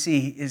 as we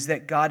see, is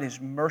that God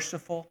is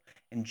merciful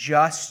and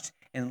just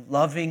and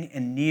loving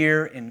and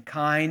near and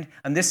kind.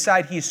 On this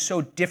side, he is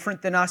so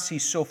different than us.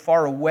 He's so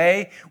far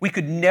away. We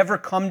could never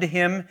come to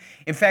him.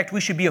 In fact,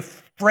 we should be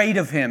afraid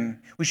of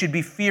him. We should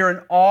be fear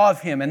and awe of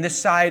him. And this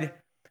side,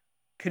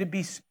 could it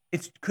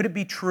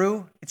be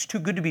true? It's too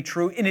good to be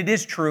true. And it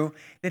is true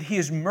that he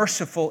is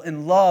merciful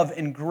in love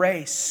and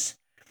grace.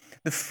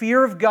 The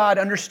fear of God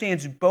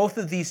understands both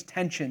of these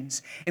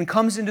tensions and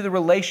comes into the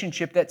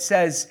relationship that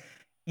says,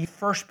 in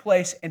first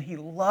place, and he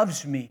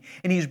loves me,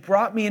 and he's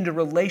brought me into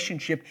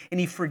relationship, and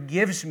he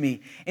forgives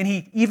me, and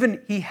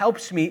he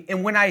helps me,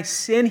 and when I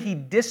sin, he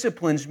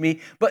disciplines me,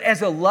 but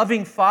as a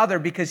loving father,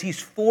 because he's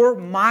for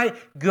my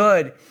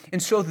good.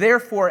 And so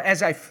therefore,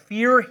 as I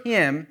fear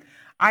him,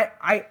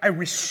 I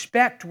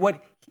respect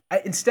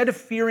instead of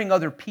fearing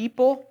other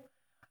people,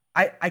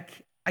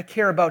 I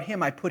care about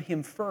him. I put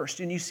him first.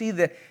 And you see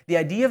the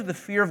idea of the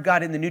fear of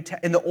God in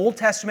the Old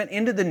Testament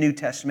into the New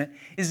Testament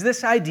is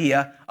this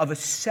idea of a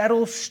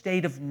settled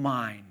state of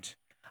mind,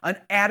 an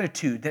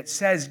attitude that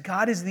says,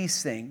 God is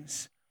these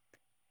things,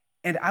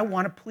 and I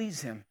want to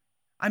please him.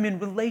 I'm in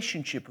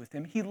relationship with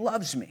him. He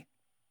loves me.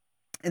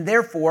 And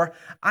therefore,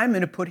 I'm going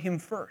to put him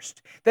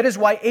first. That is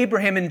why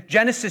Abraham in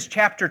Genesis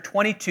chapter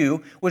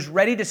 22 was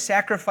ready to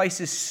sacrifice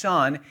his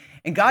son,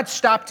 and God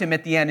stopped him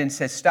at the end and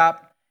says,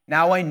 stop,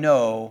 now I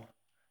know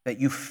that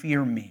you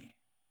fear me.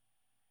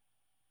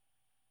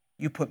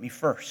 You put me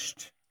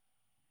first.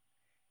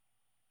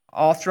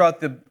 All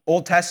throughout the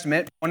Old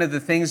Testament, one of the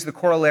things, the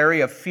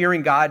corollary of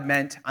fearing God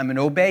meant, I'm going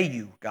to obey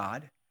you,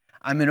 God.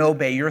 I'm going to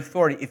obey your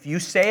authority. If you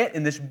say it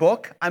in this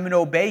book, I'm going to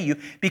obey you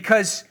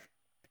because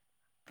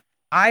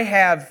I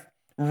have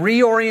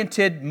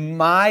reoriented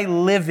my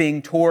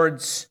living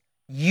towards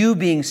you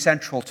being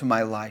central to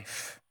my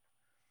life.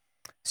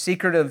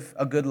 Secret of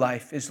a good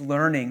life is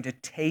learning to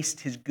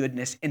taste his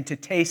goodness and to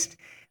taste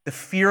the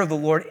fear of the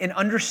Lord and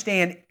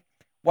understand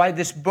why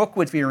this book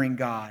was fearing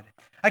God.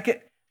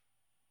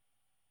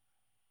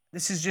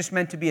 This is just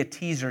meant to be a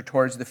teaser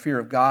towards the fear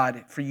of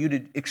God for you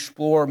to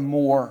explore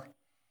more.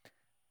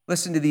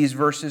 Listen to these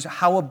verses.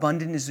 How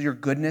abundant is your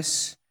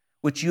goodness,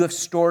 which you have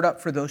stored up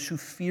for those who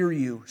fear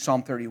you,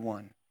 Psalm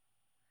 31.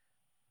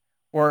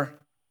 Or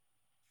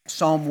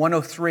Psalm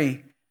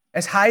 103.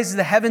 As high as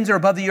the heavens are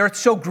above the earth,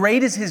 so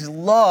great is his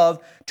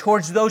love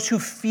towards those who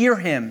fear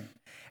him.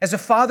 As a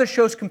father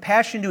shows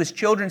compassion to his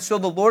children, so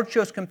the Lord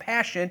shows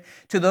compassion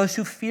to those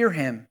who fear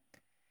him.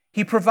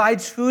 He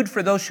provides food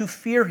for those who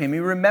fear him. He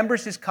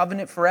remembers his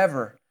covenant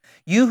forever.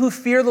 You who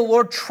fear the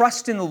Lord,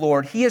 trust in the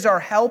Lord. He is our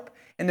help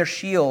and their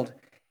shield.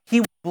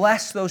 He will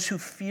bless those who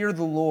fear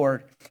the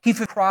Lord. He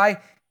cries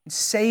and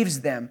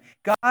saves them.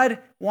 God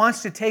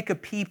wants to take a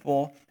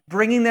people,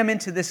 bringing them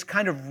into this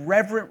kind of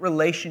reverent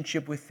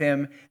relationship with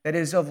him that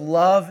is of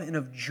love and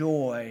of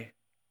joy.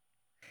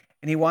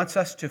 And he wants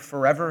us to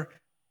forever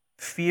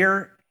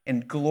fear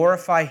and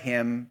glorify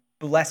him,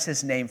 bless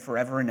his name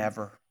forever and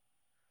ever.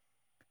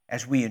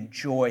 As we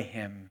enjoy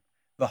him,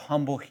 the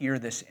humble hear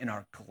this and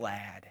are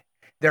glad.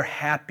 They're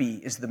happy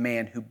is the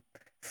man who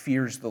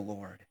fears the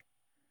Lord.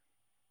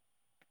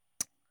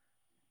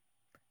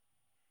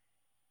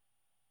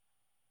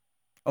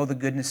 Oh, the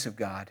goodness of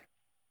God.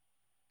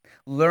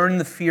 Learn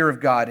the fear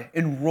of God.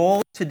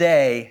 Enroll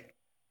today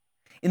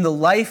in the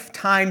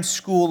lifetime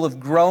school of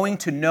growing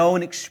to know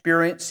and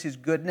experience his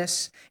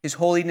goodness, his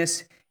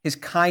holiness, his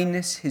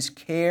kindness, his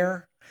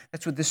care.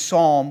 That's what this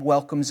psalm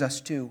welcomes us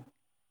to.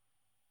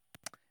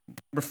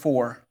 Number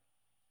 4,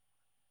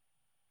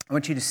 I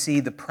want you to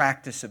see the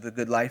practice of the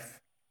good life.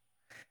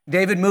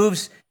 David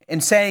moves in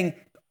saying,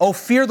 oh,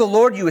 fear the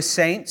Lord, you his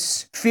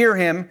saints. Fear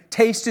him,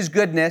 taste his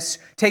goodness,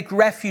 take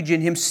refuge in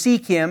him,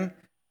 seek him.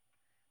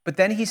 But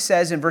then he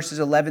says in verses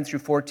 11 through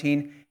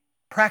 14,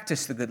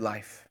 practice the good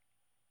life.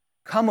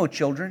 Come, O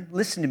children,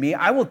 listen to me.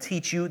 I will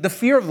teach you the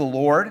fear of the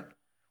Lord,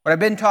 what I've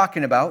been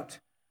talking about.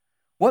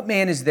 What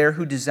man is there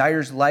who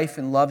desires life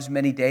and loves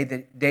many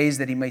days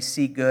that he may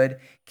see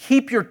good?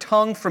 Keep your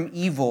tongue from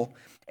evil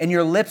and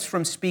your lips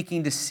from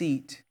speaking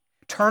deceit.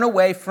 Turn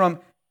away from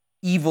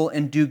evil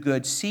and do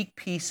good. Seek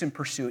peace and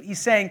pursue it.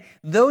 He's saying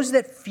those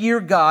that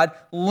fear God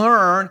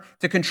learn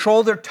to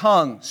control their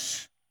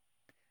tongues.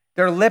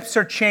 Their lips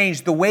are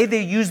changed. The way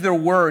they use their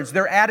words,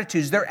 their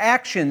attitudes, their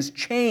actions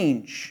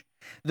change.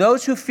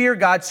 Those who fear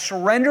God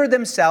surrender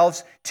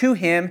themselves to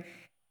him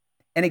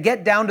and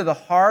get down to the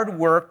hard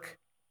work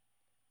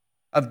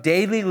of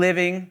daily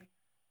living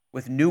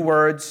with new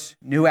words,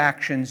 new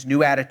actions,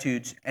 new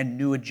attitudes, and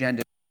new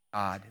agendas of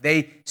God.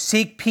 They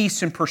seek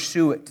peace and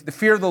pursue it. The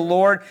fear of the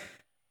Lord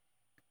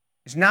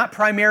is not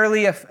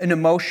primarily an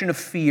emotion of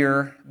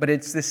fear, but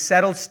it's the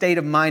settled state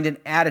of mind and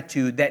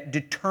attitude that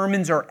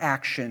determines our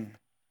action.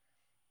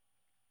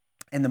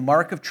 And the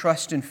mark of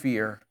trust and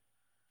fear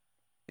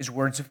is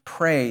words of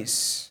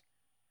praise.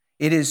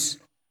 It is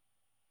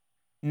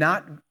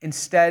not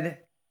instead,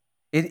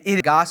 it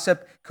is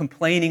gossip,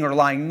 complaining, or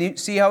lying.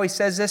 See how he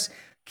says this?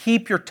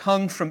 Keep your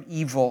tongue from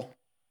evil.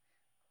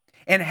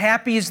 And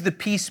happy is the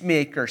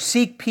peacemaker.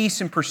 Seek peace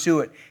and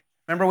pursue it.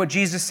 Remember what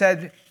Jesus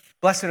said?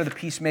 Blessed are the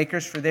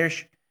peacemakers, for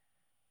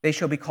they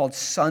shall be called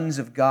sons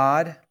of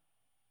God.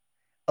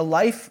 A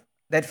life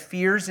that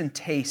fears and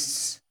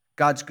tastes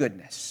God's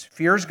goodness.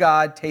 Fears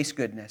God, tastes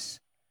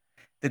goodness.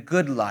 The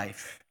good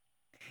life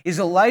is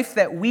a life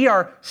that we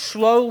are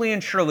slowly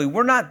and surely,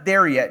 we're not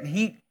there yet.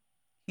 He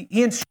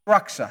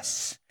instructs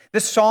us.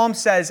 This psalm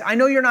says, I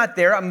know you're not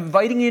there. I'm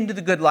inviting you into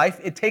the good life.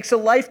 It takes a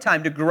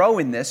lifetime to grow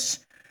in this,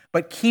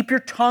 but keep your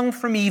tongue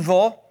from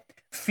evil.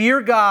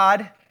 Fear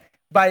God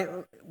by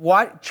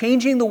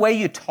changing the way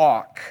you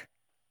talk.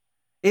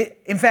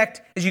 In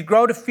fact, as you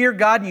grow to fear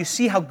God and you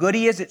see how good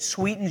He is, it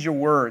sweetens your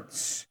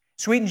words,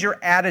 sweetens your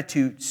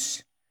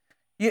attitudes.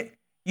 You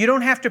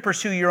don't have to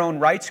pursue your own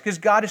rights because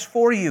God is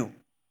for you.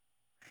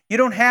 You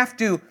don't have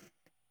to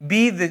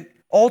be the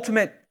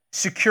ultimate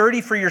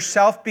security for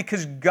yourself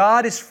because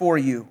God is for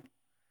you.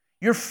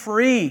 You're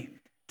free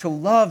to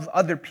love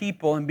other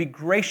people and be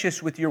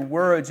gracious with your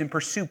words and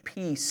pursue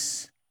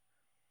peace.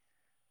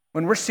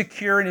 When we're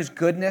secure in His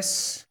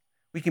goodness,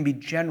 we can be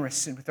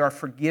generous with our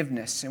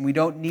forgiveness, and we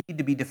don't need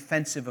to be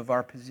defensive of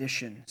our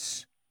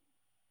positions.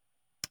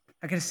 I'm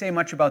not going to say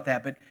much about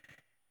that, but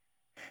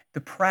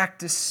the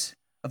practice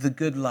of the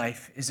good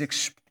life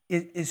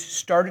is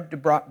started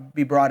to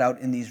be brought out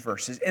in these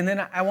verses. And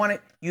then I want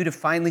you to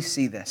finally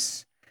see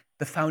this,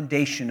 the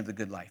foundation of the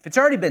good life. It's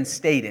already been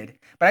stated,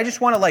 but I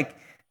just want to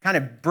kind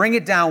of bring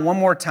it down one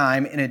more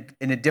time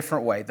in a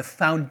different way. The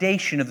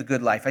foundation of the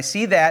good life. I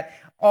see that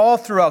all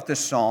throughout this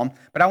psalm,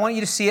 but I want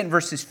you to see it in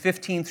verses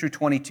 15 through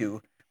 22.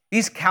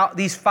 These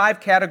 5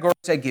 categories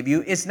I give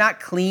you, it's not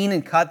clean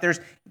and cut.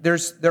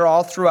 They're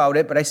all throughout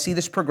it, but I see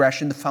this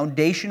progression, the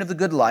foundation of the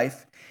good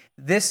life.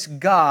 This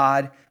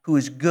God who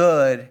is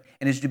good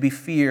and is to be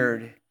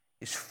feared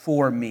is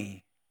for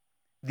me.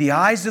 The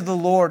eyes of the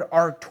Lord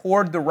are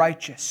toward the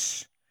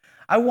righteous.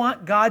 I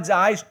want God's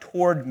eyes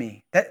toward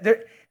me.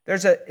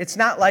 It's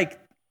not like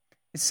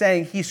it's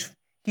saying He's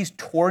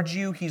towards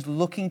you. He's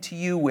looking to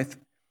you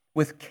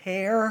with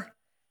care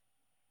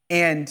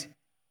and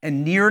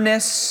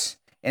nearness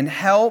and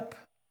help.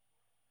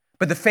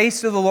 But the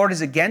face of the Lord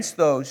is against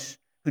those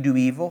who do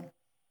evil.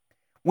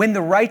 When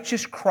the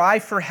righteous cry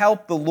for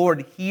help, the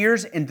Lord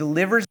hears and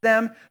delivers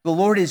them. The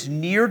Lord is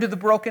near to the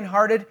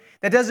brokenhearted.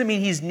 That doesn't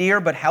mean He's near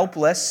but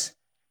helpless.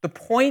 The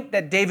point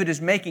that David is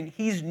making,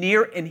 He's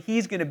near and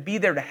He's going to be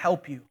there to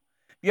help you.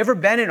 You ever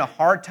been in a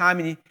hard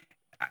time,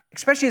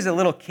 especially as a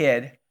little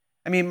kid?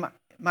 I mean,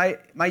 my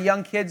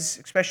young kids,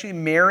 especially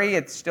Mary,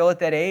 it's still at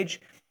that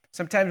age.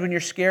 Sometimes when you're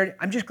scared,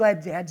 I'm just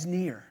glad Dad's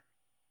near.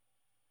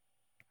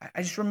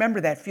 I just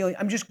remember that feeling.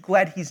 I'm just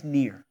glad he's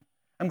near.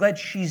 I'm glad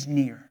she's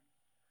near.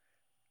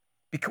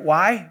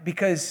 Why?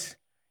 Because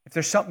if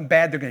there's something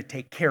bad, they're going to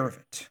take care of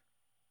it.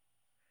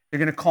 They're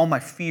going to calm my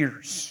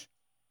fears.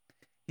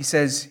 He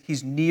says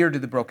He's near to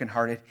the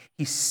brokenhearted.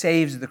 He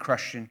saves the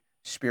crushed in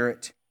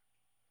spirit.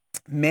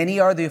 Many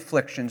are the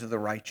afflictions of the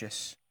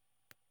righteous,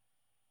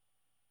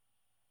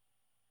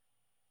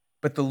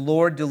 but the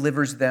Lord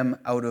delivers them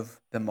out of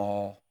them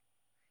all.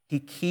 He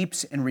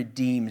keeps and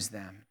redeems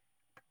them.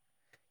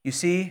 You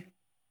see,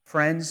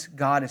 friends,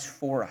 God is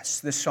for us.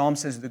 This psalm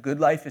says the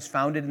good life is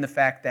founded in the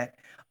fact that,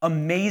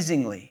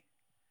 amazingly,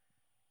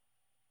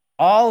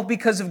 all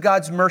because of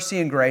God's mercy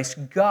and grace,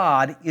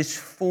 God is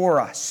for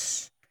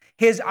us.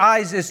 His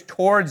eyes is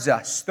towards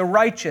us, the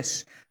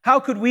righteous. How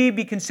could we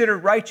be considered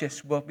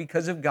righteous? Well,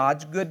 because of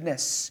God's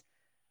goodness.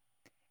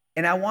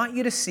 And I want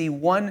you to see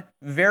one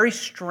very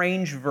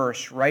strange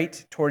verse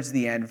right towards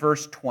the end,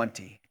 verse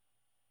 20.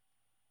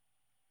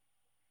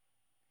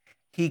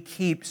 He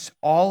keeps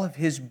all of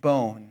His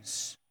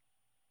bones,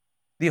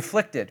 the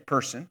afflicted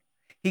person.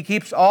 He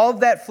keeps all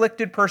of that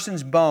afflicted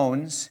person's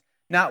bones.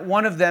 Not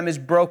one of them is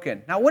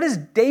broken. Now, what does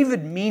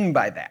David mean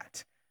by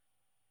that?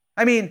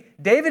 I mean,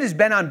 David has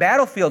been on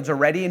battlefields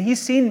already, and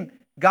he's seen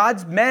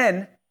God's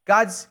men,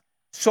 God's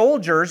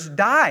soldiers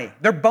die.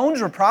 Their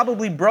bones were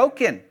probably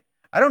broken.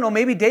 I don't know,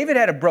 maybe David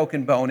had a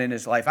broken bone in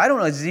his life. I don't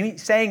know. Is he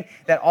saying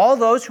that all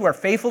those who are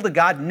faithful to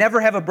God never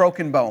have a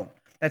broken bone?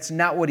 That's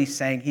not what he's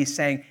saying. He's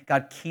saying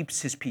God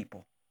keeps His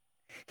people.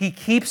 He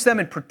keeps them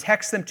and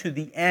protects them to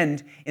the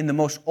end in the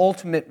most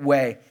ultimate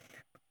way.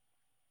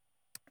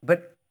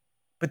 But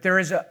there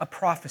is a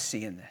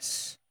prophecy in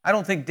this. I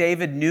don't think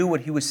David knew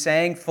what he was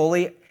saying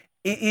fully.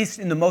 It is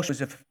in the most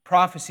was a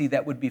prophecy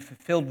that would be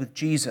fulfilled with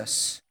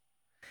Jesus.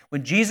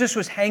 When Jesus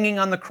was hanging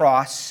on the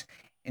cross,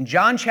 in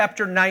John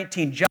chapter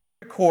 19, John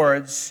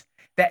records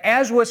that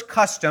as was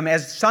custom,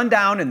 as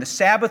sundown and the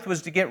Sabbath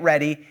was to get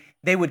ready,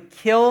 they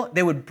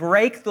would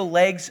break the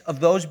legs of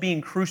those being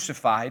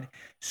crucified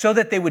so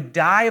that they would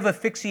die of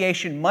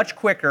asphyxiation much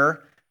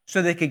quicker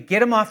so they could get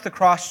them off the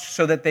cross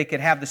so that they could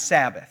have the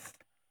Sabbath.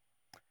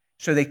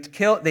 So they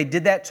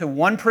did that to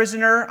one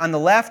prisoner on the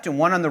left and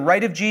one on the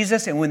right of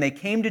Jesus, and when they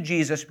came to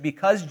Jesus,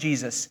 because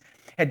Jesus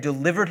had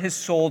delivered his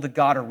soul to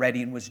God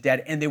already and was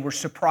dead, and they were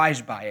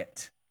surprised by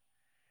it.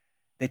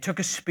 They took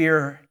a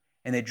spear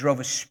and they drove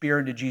a spear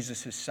into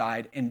Jesus'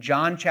 side. And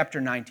John chapter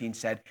 19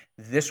 said,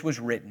 this was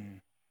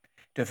written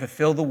to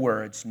fulfill the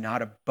words,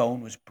 not a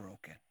bone was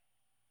broken.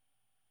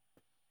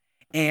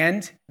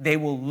 And they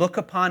will look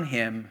upon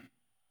him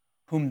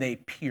whom they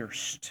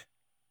pierced.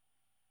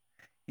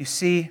 You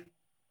see,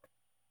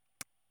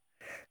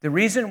 the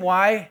reason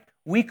why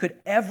we could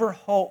ever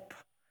hope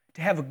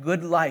to have a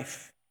good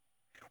life,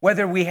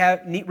 whether we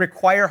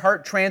require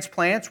heart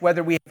transplants,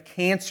 whether we have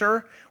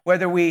cancer,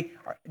 whether we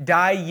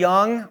die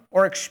young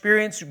or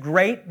experience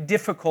great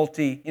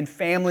difficulty in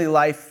family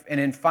life and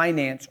in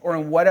finance or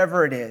in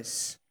whatever it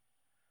is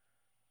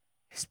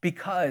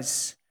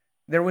because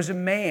there was a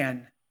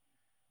man,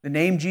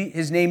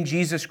 his name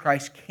Jesus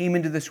Christ, came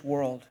into this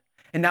world,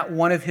 and not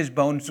one of his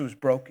bones was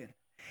broken.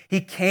 He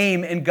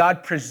came and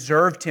God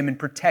preserved him and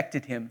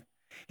protected him.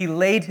 He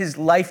laid his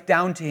life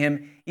down to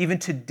him, even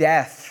to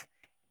death,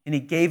 and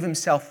he gave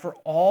himself for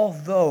all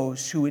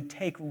those who would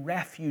take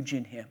refuge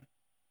in him.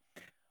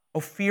 Oh,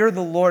 fear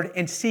the Lord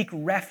and seek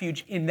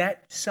refuge in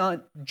that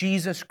Son,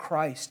 Jesus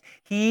Christ.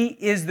 He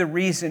is the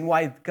reason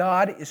why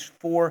God is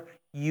for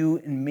you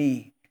and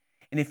me.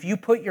 And if you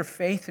put your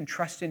faith and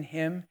trust in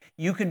him,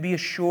 you can be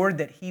assured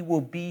that he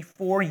will be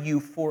for you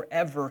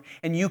forever,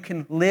 and you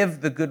can live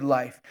the good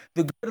life.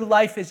 The good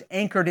life is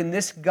anchored in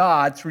this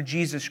God through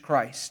Jesus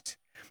Christ.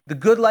 The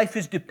good life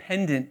is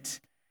dependent,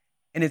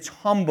 and it's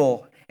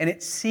humble, and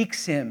it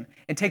seeks him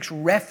and takes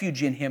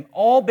refuge in him,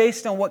 all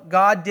based on what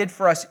God did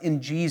for us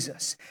in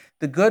Jesus.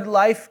 The good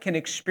life can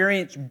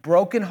experience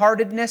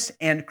brokenheartedness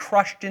and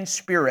crushed in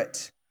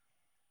spirit.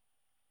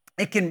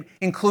 It can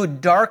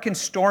include dark and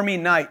stormy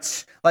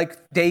nights like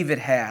David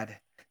had.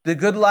 The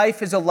good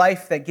life is a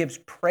life that gives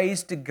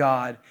praise to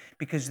God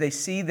because they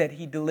see that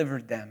he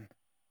delivered them,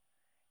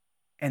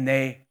 and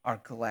they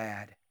are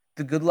glad.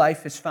 The good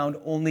life is found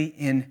only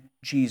in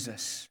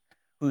Jesus,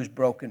 who is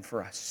broken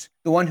for us,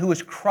 the one who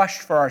was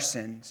crushed for our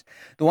sins,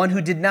 the one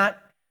who did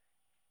not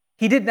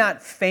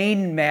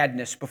feign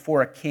madness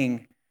before a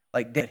king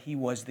like David. He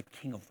was the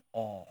king of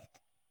all.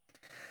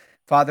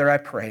 Father, I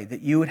pray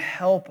that you would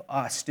help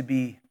us to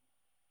be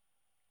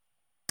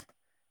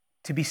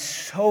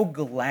so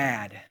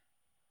glad.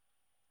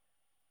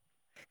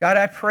 God,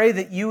 I pray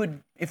that you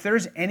would, if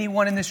there's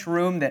anyone in this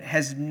room that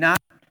has not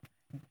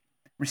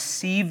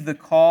received the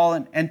call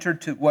and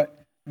entered to what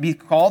be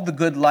called the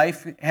good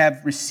life,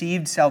 have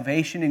received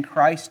salvation in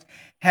Christ,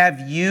 have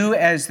you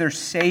as their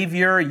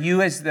Savior,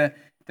 you as their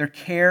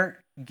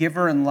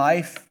caregiver in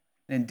life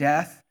and in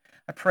death,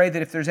 I pray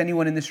that if there's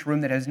anyone in this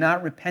room that has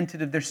not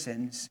repented of their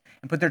sins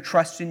and put their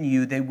trust in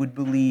you, they would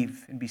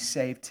believe and be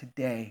saved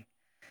today.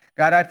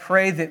 God, I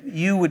pray that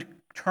you would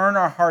turn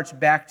our hearts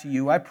back to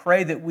you. I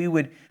pray that we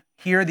would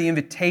hear the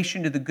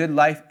invitation to the good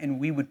life and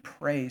we would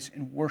praise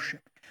and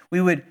worship.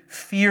 We would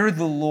fear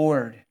the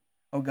Lord.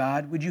 Oh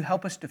God, would you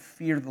help us to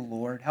fear the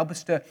Lord? Help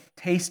us to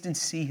taste and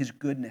see his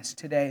goodness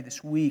today,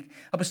 this week.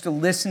 Help us to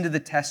listen to the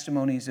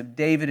testimonies of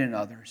David and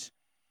others.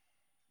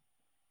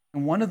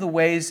 And one of the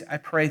ways I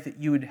pray that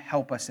you would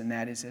help us in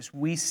that is as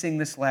we sing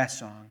this last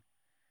song,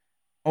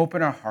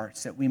 open our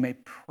hearts that we may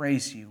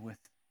praise you with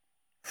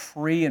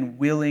free and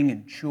willing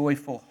and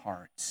joyful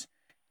hearts.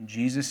 In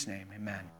Jesus' name, amen.